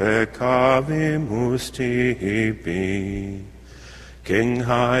 quia peccavimus tibi, King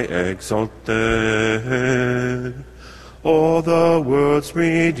high exalted, O the world's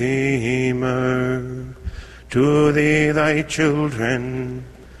Redeemer, to thee thy children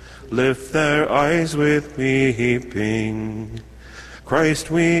lift their eyes with weeping.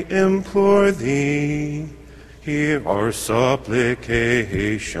 Christ, we implore thee, hear our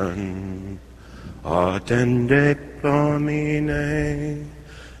supplication. Attende Domine,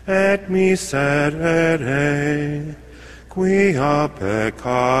 et miserere, quia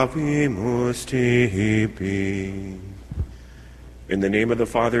peccavimus tibi. In the name of the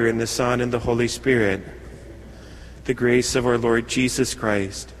Father, and the Son, and the Holy Spirit, the grace of our Lord Jesus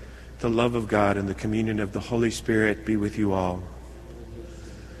Christ, the love of God, and the communion of the Holy Spirit be with you all.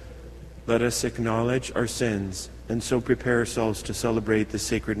 Let us acknowledge our sins and so prepare ourselves to celebrate the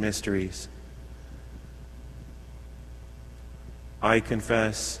sacred mysteries. I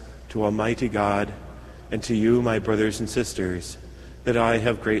confess to Almighty God and to you, my brothers and sisters, that I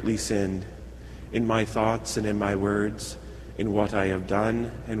have greatly sinned in my thoughts and in my words, in what I have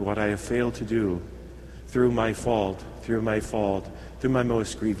done and what I have failed to do, through my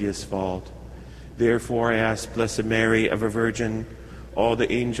most grievous fault. Therefore I ask Blessed Mary, ever Virgin, all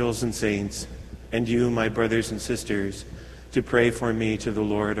the angels and saints, and you, my brothers and sisters, to pray for me to the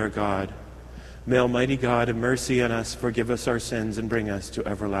Lord our God. May Almighty God have mercy on us, forgive us our sins, and bring us to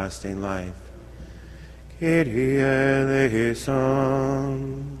everlasting life. Kyrie eleison.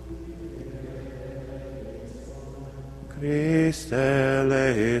 Christe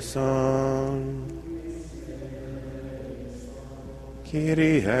eleison.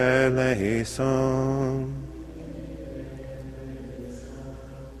 Kyrie eleison.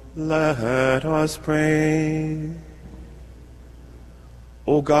 Let us pray.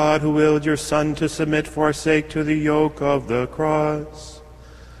 O God, who willed your Son to submit for our sake to the yoke of the cross,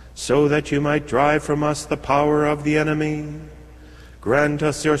 so that you might drive from us the power of the enemy, grant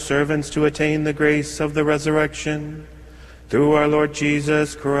us, your servants, to attain the grace of the resurrection, through our Lord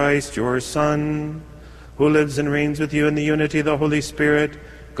Jesus Christ, your Son, who lives and reigns with you in the unity of the Holy Spirit,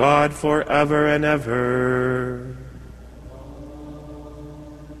 God, forever and ever.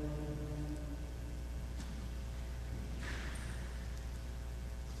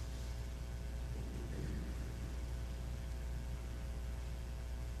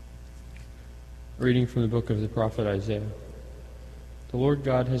 Reading from the book of the prophet Isaiah. The Lord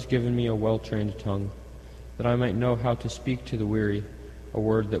God has given me a well-trained tongue, that I might know how to speak to the weary, a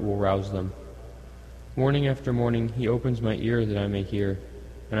word that will rouse them. Morning after morning he opens my ear that I may hear,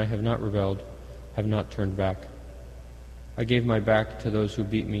 and I have not rebelled, have not turned back. I gave my back to those who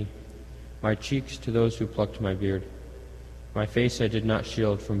beat me, my cheeks to those who plucked my beard. My face I did not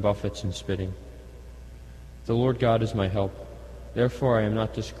shield from buffets and spitting. The Lord God is my help, therefore I am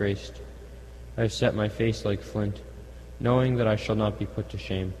not disgraced. I have set my face like flint, knowing that I shall not be put to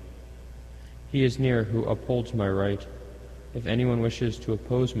shame. He is near who upholds my right. If anyone wishes to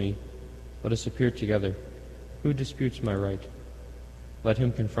oppose me, let us appear together. Who disputes my right? Let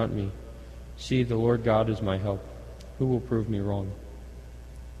him confront me. See, the Lord God is my help. Who will prove me wrong?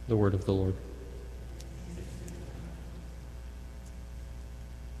 The word of the Lord.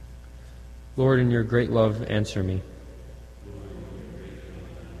 Lord, in your great love, answer me.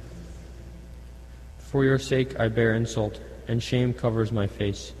 For your sake I bear insult, and shame covers my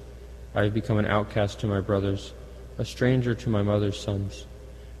face. I have become an outcast to my brothers, a stranger to my mother's sons,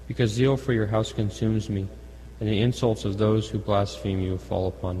 because zeal for your house consumes me, and the insults of those who blaspheme you fall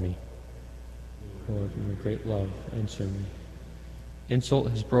upon me. Lord, in your great love, answer me. Insult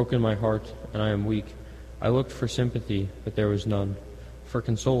has broken my heart, and I am weak. I looked for sympathy, but there was none. For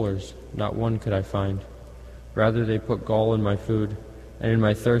consolers, not one could I find. Rather they put gall in my food, and in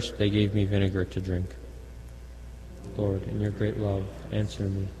my thirst they gave me vinegar to drink. Lord, in your great love, answer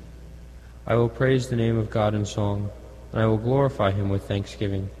me. I will praise the name of God in song, and I will glorify him with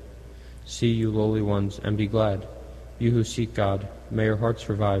thanksgiving. See, you lowly ones, and be glad. You who seek God, may your hearts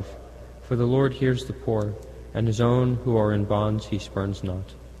revive. For the Lord hears the poor, and his own who are in bonds he spurns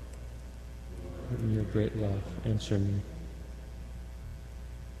not. In your great love, answer me.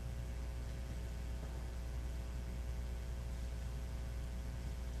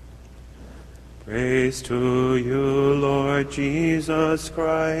 Praise to you, Lord Jesus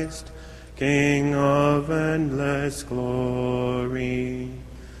Christ, King of endless glory.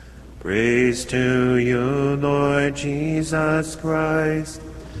 Praise to you, Lord Jesus Christ,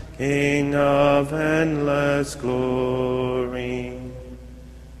 King of endless glory.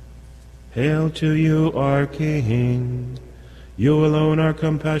 Hail to you, our King. You alone are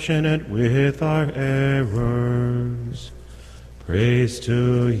compassionate with our errors. Praise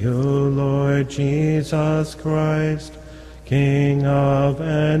to you, Lord Jesus Christ, King of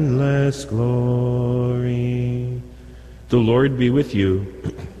endless glory. The Lord be with you.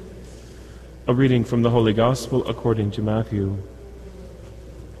 A reading from the Holy Gospel according to Matthew.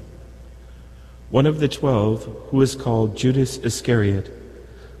 One of the 12, who was called Judas Iscariot,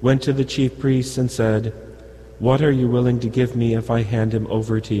 went to the chief priests and said, "What are you willing to give me if I hand him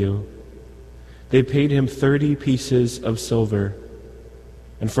over to you?" They paid him 30 pieces of silver,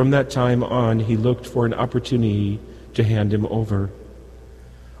 and from that time on he looked for an opportunity to hand him over.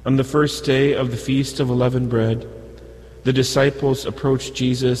 On the first day of the Feast of Unleavened Bread, the disciples approached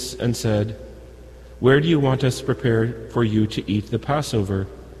Jesus and said, "Where do you want us to prepare for you to eat the Passover?"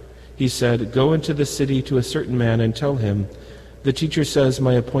 He said, "Go into the city to a certain man and tell him, 'The teacher says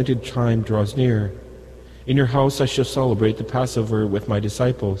my appointed time draws near. In your house I shall celebrate the Passover with my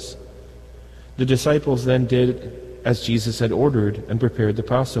disciples.'" The disciples then did as Jesus had ordered and prepared the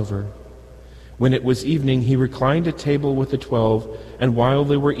Passover. When it was evening, he reclined at table with the 12, and while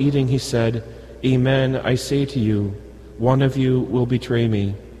they were eating, he said, "Amen, I say to you, one of you will betray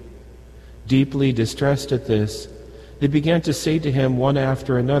me." Deeply distressed at this, they began to say to him one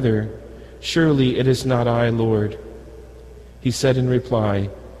after another, "Surely it is not I, Lord." He said in reply,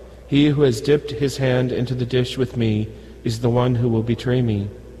 "He who has dipped his hand into the dish with me is the one who will betray me.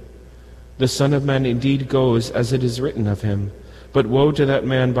 The Son of Man indeed goes as it is written of him, but woe to that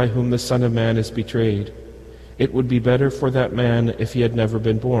man by whom the Son of Man is betrayed. It would be better for that man if he had never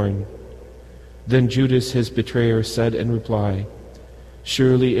been born." Then Judas, his betrayer, said in reply,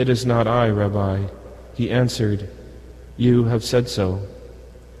 "Surely it is not I, Rabbi." He answered, "You have said so."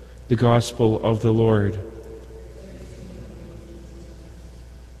 The Gospel of the Lord.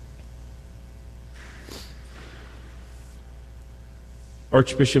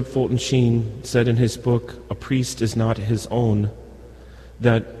 Archbishop Fulton Sheen said in his book, "A Priest is Not His Own,"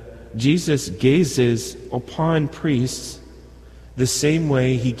 that Jesus gazes upon priests the same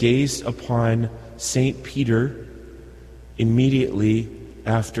way he gazed upon St. Peter immediately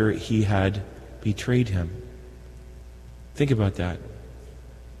after he had betrayed him. Think about that.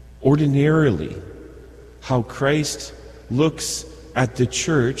 Ordinarily, how Christ looks at the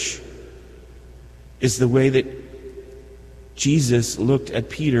church is the way that Jesus looked at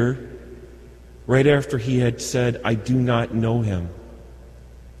Peter right after he had said, "I do not know him."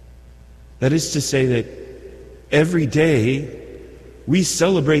 That is to say that every day we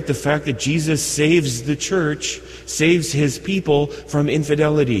celebrate the fact that Jesus saves the church, saves his people from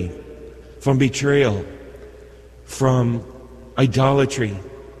infidelity, from betrayal, from idolatry,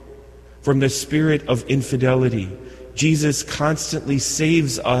 from the spirit of infidelity. Jesus constantly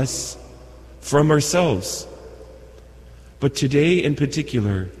saves us from ourselves. But today in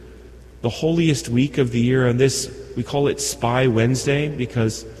particular, the holiest week of the year, on this, we call it Spy Wednesday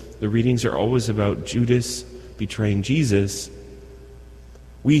because the readings are always about Judas betraying Jesus.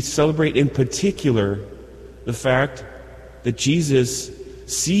 We celebrate in particular the fact that Jesus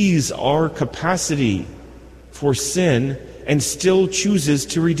sees our capacity for sin and still chooses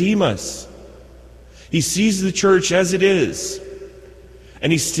to redeem us. He sees the church as it is,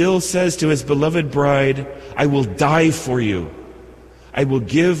 and he still says to his beloved bride, "I will die for you. I will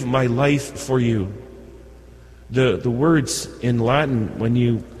give my life for you. The words in Latin, when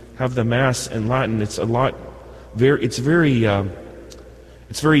you have the Mass in Latin, it's very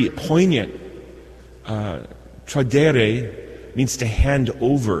poignant. Tradere means to hand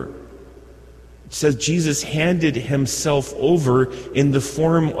over. It says Jesus handed himself over in the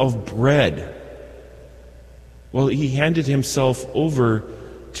form of bread. Well, he handed himself over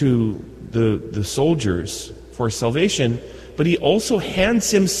to the soldiers for salvation, but he also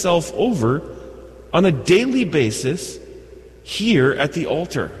hands himself over on a daily basis here at the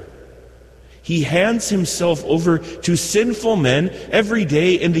altar. He hands himself over to sinful men every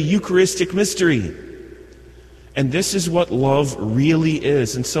day in the Eucharistic mystery. And this is what love really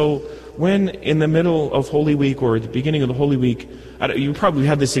is. And so when in the middle of Holy Week or at the beginning of the Holy Week, you probably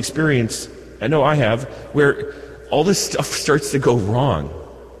had this experience, I know I have, where all this stuff starts to go wrong,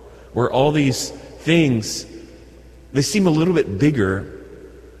 where all these things, they seem a little bit bigger.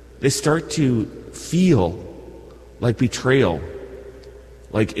 They start to feel like betrayal,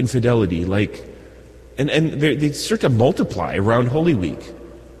 like infidelity, and they start to multiply around Holy Week.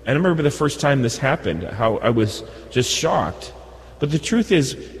 And I remember the first time this happened, how I was just shocked. But the truth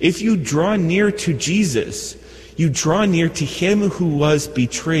is, if you draw near to Jesus, you draw near to him who was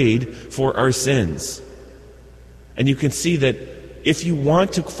betrayed for our sins. And you can see that if you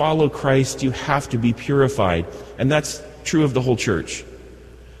want to follow Christ, you have to be purified. And that's true of the whole church.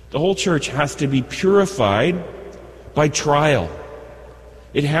 The whole church has to be purified by trial.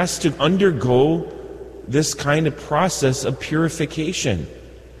 It has to undergo this kind of process of purification.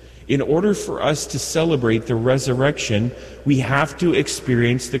 In order for us to celebrate the resurrection, we have to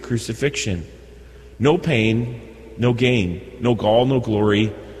experience the crucifixion. No pain, no gain, no gall, no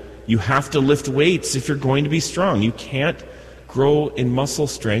glory. You have to lift weights if you're going to be strong. You can't grow in muscle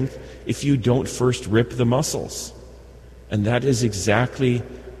strength if you don't first rip the muscles. And that is exactly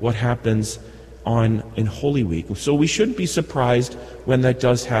what happens in Holy Week. So we shouldn't be surprised when that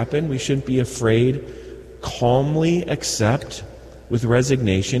does happen. We shouldn't be afraid. Calmly accept, with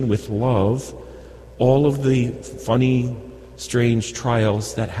resignation, with love, all of the funny, strange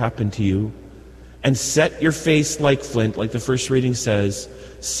trials that happen to you, and set your face like flint, like the first reading says,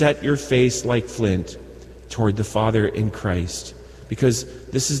 set your face like flint toward the Father in Christ. Because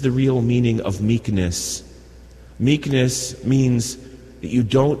this is the real meaning of meekness. Meekness means that you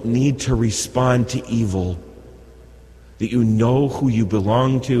don't need to respond to evil, that you know who you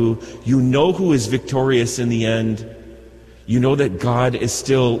belong to, you know who is victorious in the end. You know that God is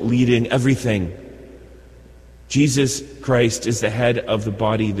still leading everything. Jesus Christ is the head of the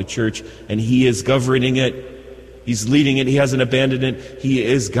body, the church, and he is governing it. He's leading it. He hasn't abandoned it. He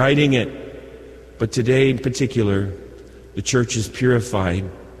is guiding it. But today in particular, the church is purified,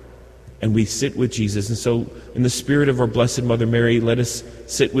 and we sit with Jesus. And so in the spirit of our Blessed Mother Mary, let us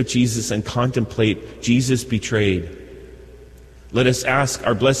sit with Jesus and contemplate Jesus betrayed. Let us ask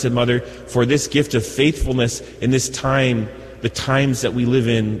our Blessed Mother for this gift of faithfulness in this time, the times that we live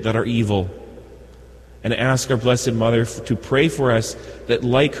in that are evil. And ask our Blessed Mother to pray for us that,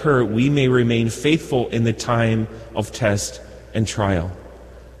 like her, we may remain faithful in the time of test and trial.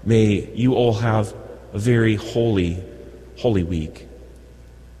 May you all have a very holy, holy week.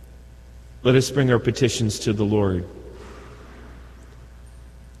 Let us bring our petitions to the Lord.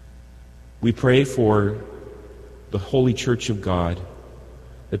 We pray for the Holy Church of God,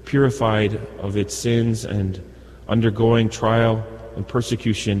 that purified of its sins and undergoing trial and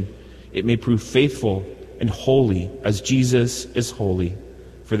persecution, it may prove faithful and holy as Jesus is holy.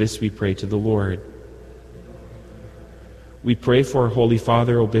 For this we pray to the Lord. We pray for our Holy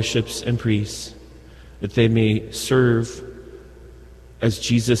Father, O bishops and priests, that they may serve as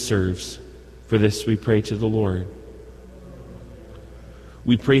Jesus serves. For this we pray to the Lord.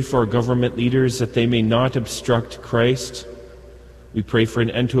 We pray for our government leaders that they may not obstruct Christ. We pray for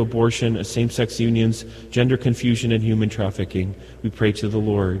an end to abortion, same-sex unions, gender confusion, and human trafficking. We pray to the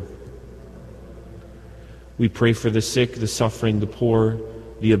Lord. We pray for the sick, the suffering, the poor,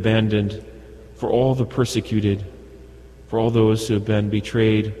 the abandoned, for all the persecuted, for all those who have been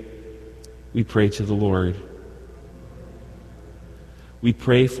betrayed. We pray to the Lord. We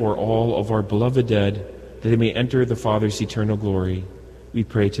pray for all of our beloved dead, that they may enter the Father's eternal glory. We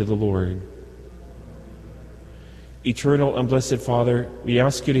pray to the Lord. Eternal and blessed Father, we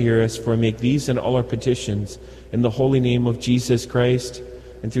ask you to hear us, for we make these and all our petitions in the holy name of Jesus Christ,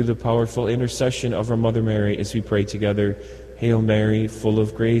 and through the powerful intercession of our Mother Mary, as we pray together. Hail Mary, full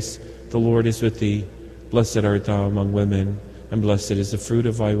of grace, the Lord is with thee. Blessed art thou among women, and blessed is the fruit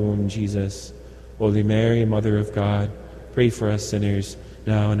of thy womb, Jesus. Holy Mary, Mother of God, pray for us sinners,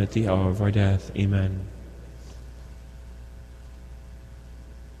 now and at the hour of our death. Amen.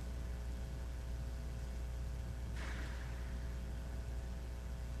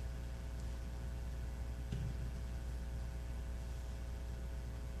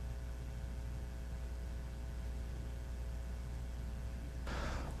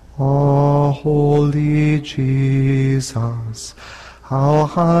 O holy Jesus, how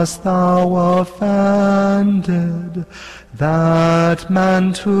hast thou offended that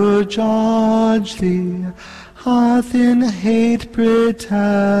man to judge thee hath in hate pretended,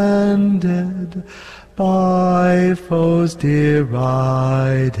 by foes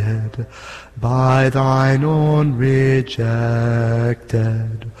derided, by thine own rejected,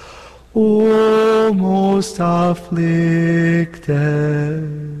 O most afflicted.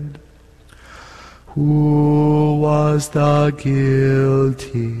 Who was the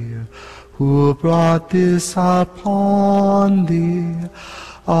guilty who brought this upon thee?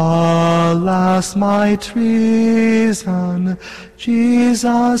 Alas, my treason,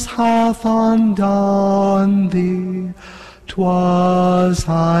 Jesus hath undone thee. 'Twas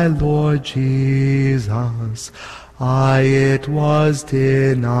I, Lord Jesus, it was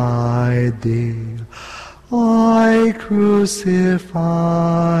denied thee. I crucified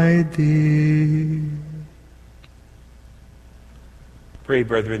thee. Pray,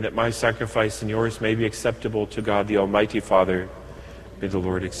 brethren, that my sacrifice and yours may be acceptable to God the Almighty Father. May the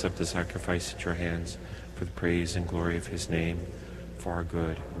Lord accept the sacrifice at your hands for the praise and glory of his name, for our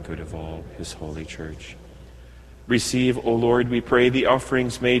good and good of all his holy church. Receive, O Lord, we pray, the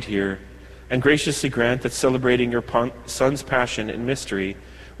offerings made here, and graciously grant that, celebrating your Son's passion in mystery,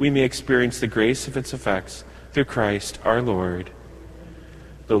 we may experience the grace of its effects through Christ our Lord.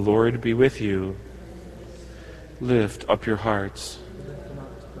 The Lord be with you. Lift up your hearts.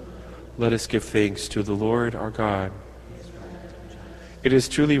 Let us give thanks to the Lord our God. It is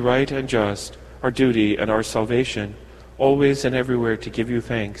truly right and just, our duty and our salvation, always and everywhere to give you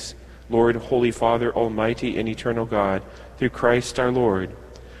thanks, Lord, Holy Father, Almighty and eternal God, through Christ our Lord.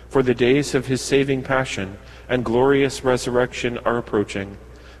 For the days of his saving passion and glorious resurrection are approaching,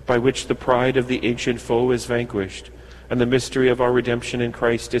 by which the pride of the ancient foe is vanquished, and the mystery of our redemption in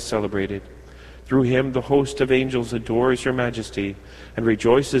Christ is celebrated. Through him the host of angels adores your majesty and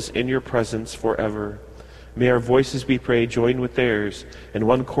rejoices in your presence forever. May our voices, we pray, join with theirs in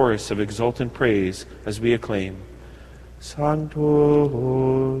one chorus of exultant praise as we acclaim.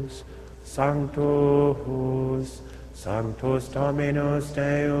 Sanctus, Sanctus, Sanctus Dominus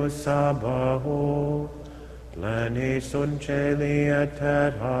Deus Sabaoth, pleni sunt celi et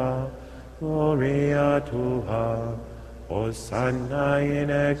terra, gloria tua, Hosanna in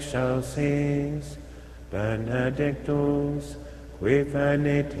excelsis, benedictus, qui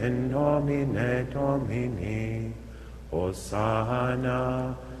venit in nomine Domini,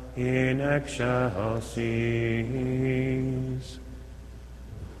 Hosanna in excelsis.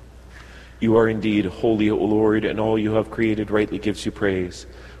 You are indeed holy, O Lord, and all you have created rightly gives you praise.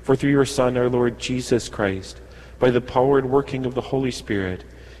 For through your Son, our Lord Jesus Christ, by the power and working of the Holy Spirit,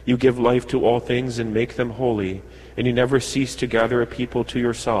 you give life to all things and make them holy, and you never cease to gather a people to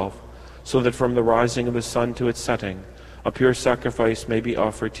yourself, so that from the rising of the sun to its setting, a pure sacrifice may be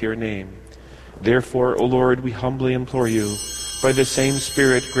offered to your name. Therefore, O Lord, we humbly implore you, by the same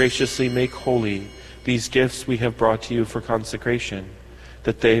Spirit graciously make holy these gifts we have brought to you for consecration,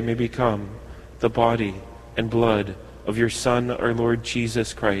 that they may become the body and blood of your Son, our Lord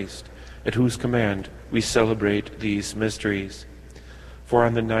Jesus Christ, at whose command we celebrate these mysteries. For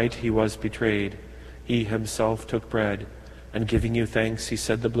on the night he was betrayed, he himself took bread, and giving you thanks, he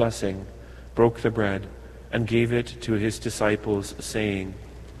said the blessing, broke the bread, and gave it to his disciples, saying,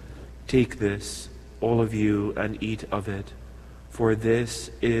 Take this, all of you, and eat of it, for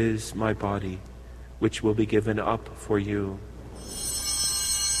this is my body, which will be given up for you.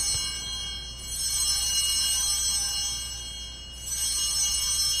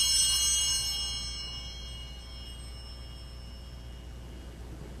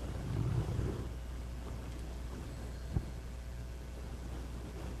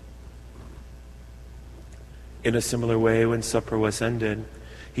 In a similar way, when supper was ended,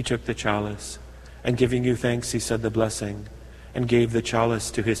 he took the chalice, and giving you thanks, he said the blessing, and gave the chalice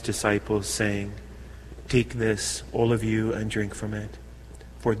to his disciples, saying, Take this, all of you, and drink from it,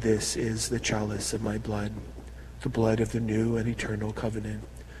 for this is the chalice of my blood, the blood of the new and eternal covenant,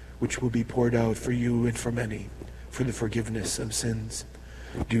 which will be poured out for you and for many, for the forgiveness of sins.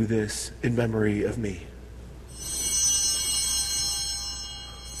 Do this in memory of me.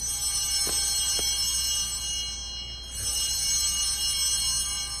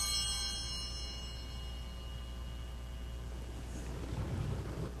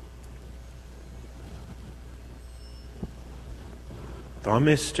 The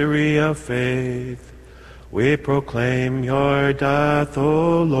mystery of faith, we proclaim your death,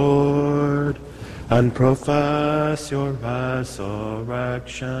 O Lord, and profess your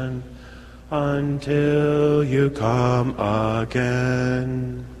resurrection until you come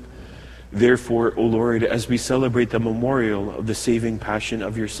again. Therefore, O Lord, as we celebrate the memorial of the saving passion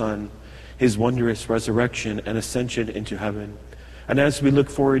of your Son, his wondrous resurrection and ascension into heaven, and as we look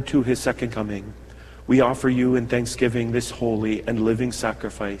forward to his second coming, we offer you in thanksgiving this holy and living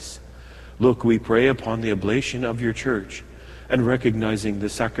sacrifice. Look, we pray upon the oblation of your church, and recognizing the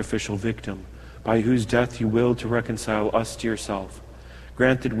sacrificial victim, by whose death you will to reconcile us to yourself.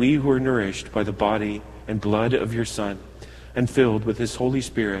 Grant that we who are nourished by the body and blood of your Son, and filled with his Holy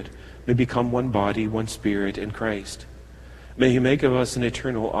Spirit, may become one body, one spirit in Christ. May he make of us an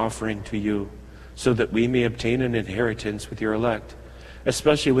eternal offering to you, so that we may obtain an inheritance with your elect,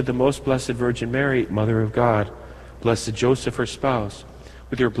 especially with the most blessed Virgin Mary, Mother of God, blessed Joseph, her spouse,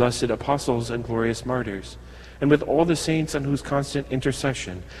 with your blessed apostles and glorious martyrs, and with all the saints on whose constant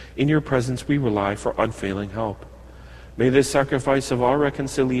intercession in your presence we rely for unfailing help. May this sacrifice of our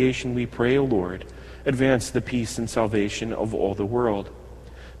reconciliation, we pray, O Lord, advance the peace and salvation of all the world.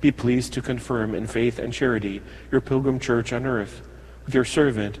 Be pleased to confirm in faith and charity your pilgrim church on earth, with your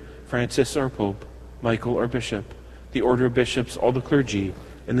servant, Francis our Pope, Michael our Bishop, the order of bishops, all the clergy,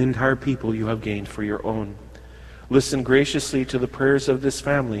 and the entire people you have gained for your own. Listen graciously to the prayers of this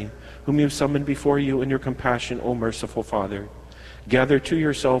family, whom you have summoned before you in your compassion, O merciful Father. Gather to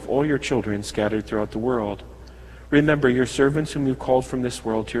yourself all your children scattered throughout the world. Remember your servants whom you called from this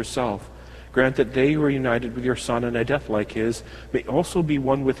world to yourself. Grant that they who are united with your Son in a death like his may also be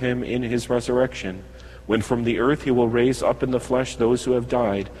one with him in his resurrection, when from the earth he will raise up in the flesh those who have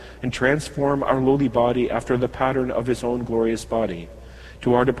died, and transform our lowly body after the pattern of his own glorious body.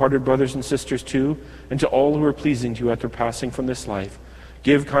 To our departed brothers and sisters too, and to all who are pleasing to you at their passing from this life,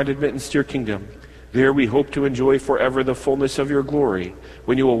 give kind admittance to your kingdom. There we hope to enjoy forever the fullness of your glory,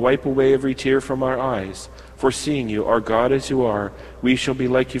 when you will wipe away every tear from our eyes. For seeing you, our God as you are, we shall be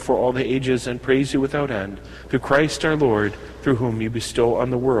like you for all the ages and praise you without end. Through Christ our Lord, through whom you bestow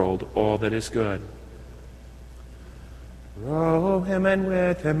on the world all that is good. Through him and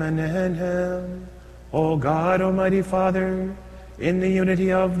with him and in him, O God, Almighty Father, in the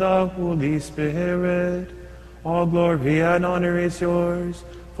unity of the Holy Spirit, all glory and honor is yours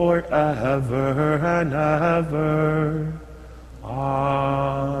forever and ever.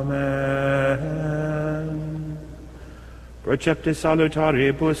 Amen. Proceptus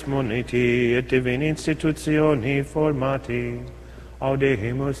salutaribus moniti et divini institutioni formati,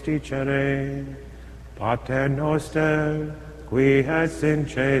 audemus dicere, Pater noster, qui es in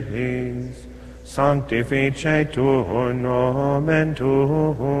celis, sanctificetur nomen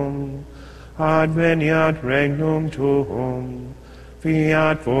tuum, adveniat regnum tuum,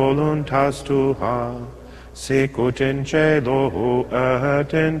 fiat voluntas tua, sicut in cielo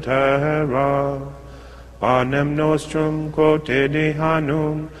et in terra. Panem nostrum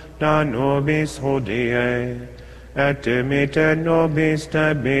quotidianum da nobis hodie, et dimitte nobis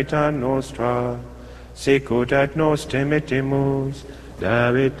debita nostra, sicut et nos dimittimus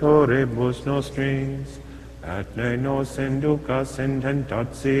debitoribus nostris, et ne nos inducas in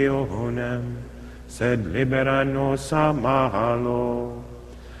tentationem, sed libera nos a malo.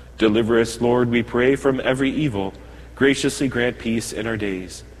 Deliver us, Lord, we pray, from every evil. Graciously grant peace in our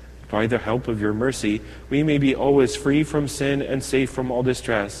days. By the help of your mercy, we may be always free from sin and safe from all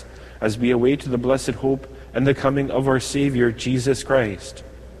distress, as we await the blessed hope and the coming of our Savior, Jesus Christ.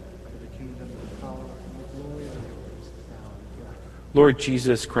 Lord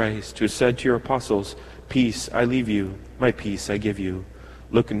Jesus Christ, who said to your apostles, "Peace I leave you, my peace I give you,"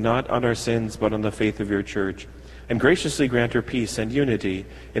 look not on our sins, but on the faith of your church, and graciously grant her peace and unity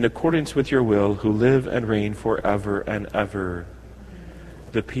in accordance with your will, who live and reign forever and ever.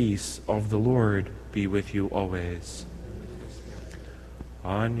 The peace of the Lord be with you always.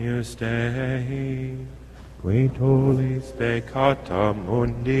 Agnus Dei, qui tollis peccata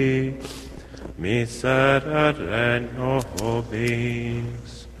mundi, miserere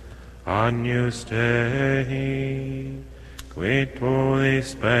nobis. Agnus Dei, qui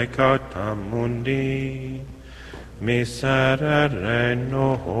tollis peccata mundi, miserere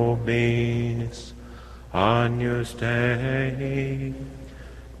nobis. Agnus Dei,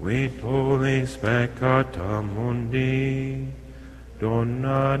 qui tollis peccata mundi,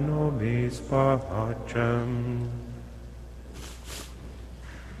 dona nobis pacem.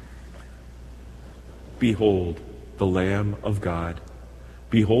 Behold the Lamb of God.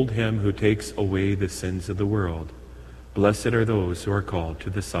 Behold him who takes away the sins of the world. Blessed are those who are called to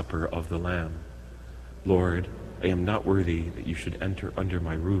the supper of the Lamb. Lord, I am not worthy that you should enter under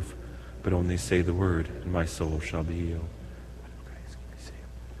my roof, but only say the word, and my soul shall be healed.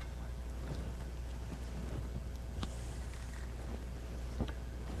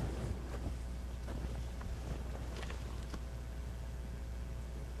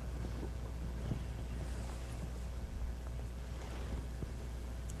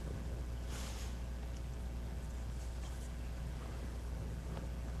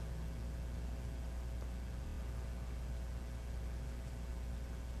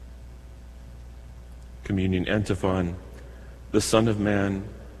 Communion Antiphon. The Son of Man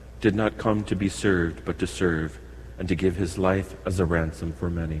did not come to be served, but to serve, and to give his life as a ransom for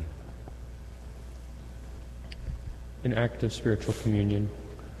many. An act of spiritual communion.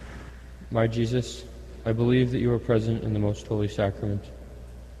 My Jesus, I believe that you are present in the most holy sacrament.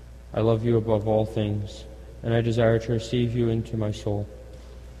 I love you above all things, and I desire to receive you into my soul.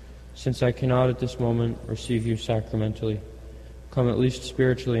 Since I cannot at this moment receive you sacramentally, come at least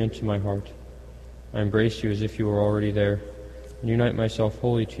spiritually into my heart. I embrace you as if you were already there, and unite myself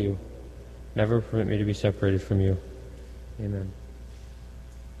wholly to you. Never permit me to be separated from you. Amen.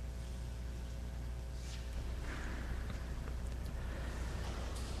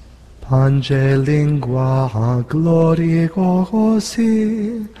 Pange lingua glorigosi,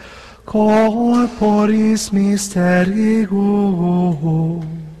 corporis mysterium,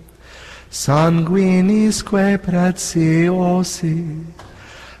 sanguinisque preciosi,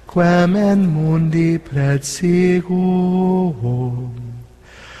 quem in mundi precium,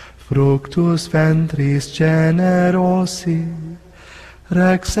 fructus ventris generosi,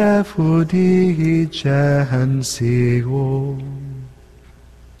 rex effudi gentium.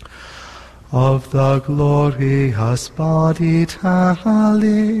 Of the glorious body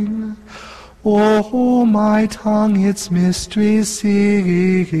telling, O my tongue its mysteries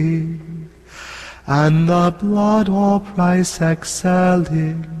sing, and the blood of price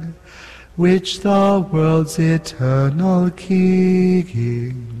excelling, which the world's eternal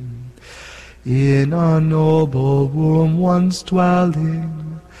King, in a noble womb once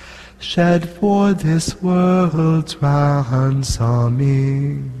dwelling, shed for this world's ransoming.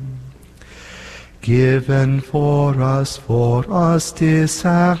 Given for us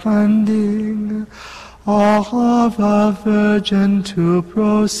descending, of a virgin to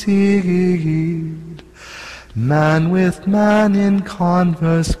proceed, man with man in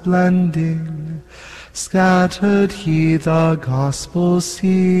converse blending, scattered he the gospel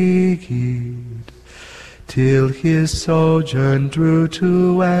seed, till his sojourn drew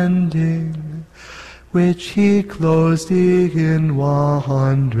to ending, which he closed in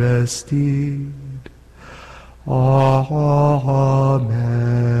wondrous deed. Amen.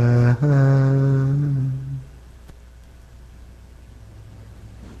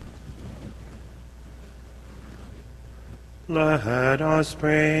 Let us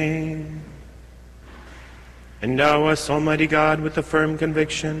pray. Endow us, Almighty God, with the firm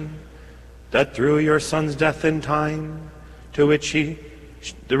conviction that through your Son's death and time, to which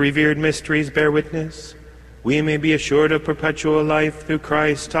the revered mysteries bear witness, we may be assured of perpetual life through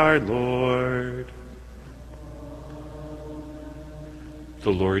Christ our Lord. The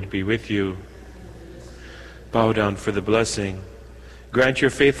Lord be with you. Bow down for the blessing. Grant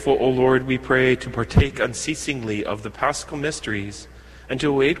your faithful, O Lord, we pray, to partake unceasingly of the Paschal mysteries, and to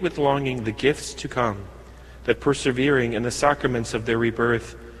await with longing the gifts to come, that persevering in the sacraments of their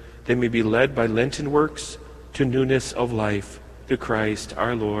rebirth, they may be led by Lenten works to newness of life, through Christ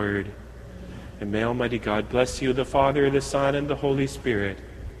our Lord. And may Almighty God bless you, the Father, the Son, and the Holy Spirit.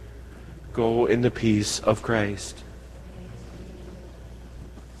 Go in the peace of Christ.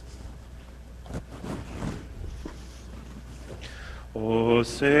 O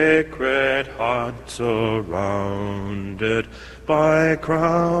sacred heart surrounded by a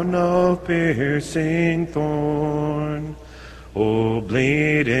crown of piercing thorn, O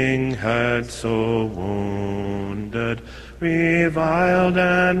bleeding head so wounded, reviled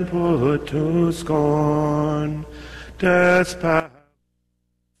and put to scorn, death's path.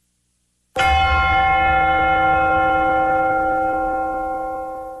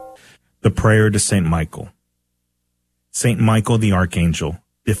 The prayer to Saint Michael. Saint Michael the Archangel,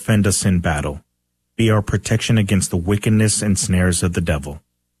 defend us in battle. Be our protection against the wickedness and snares of the devil.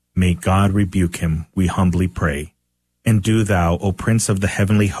 May God rebuke him, we humbly pray. And do thou, O Prince of the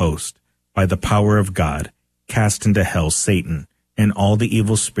heavenly host, by the power of God, cast into hell Satan and all the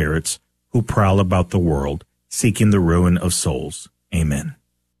evil spirits who prowl about the world, seeking the ruin of souls. Amen.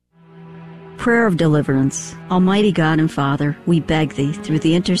 Prayer of Deliverance. Almighty God and Father, we beg Thee, through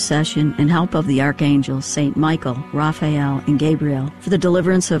the intercession and help of the archangels, Saint Michael, Raphael, and Gabriel, for the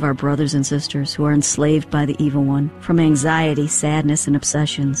deliverance of our brothers and sisters who are enslaved by the evil one, from anxiety, sadness, and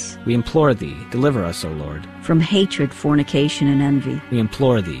obsessions. We implore Thee, deliver us, O Lord. From hatred, fornication, and envy. We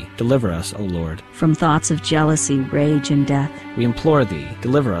implore Thee, deliver us, O Lord. From thoughts of jealousy, rage, and death. We implore Thee,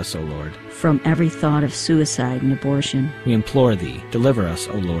 deliver us, O Lord. From every thought of suicide and abortion. We implore Thee, deliver us,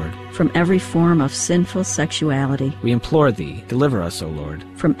 O Lord. From every form of sinful sexuality. We implore Thee, deliver us, O Lord.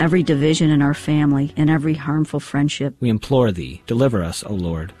 From every division in our family and every harmful friendship. We implore Thee, deliver us, O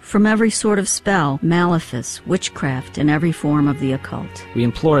Lord. From every sort of spell, malefice, witchcraft, and every form of the occult. We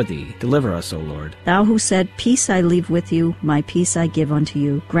implore Thee, deliver us, O Lord. Thou who said, Peace I leave with you, my peace I give unto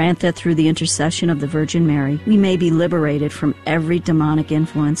you, grant that through the intercession of the Virgin Mary, we may be liberated from every demonic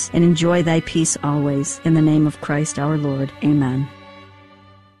influence and enjoy Thy peace always. In the name of Christ our Lord. Amen.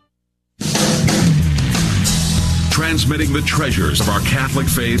 Transmitting the treasures of our Catholic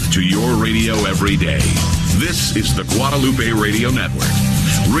faith to your radio every day. This is the Guadalupe Radio Network.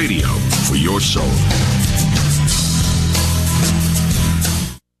 Radio for your soul.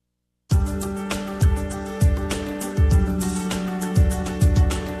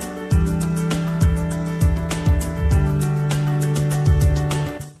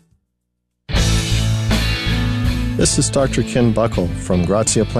 This is Dr. Ken Buckle from Grazia Plant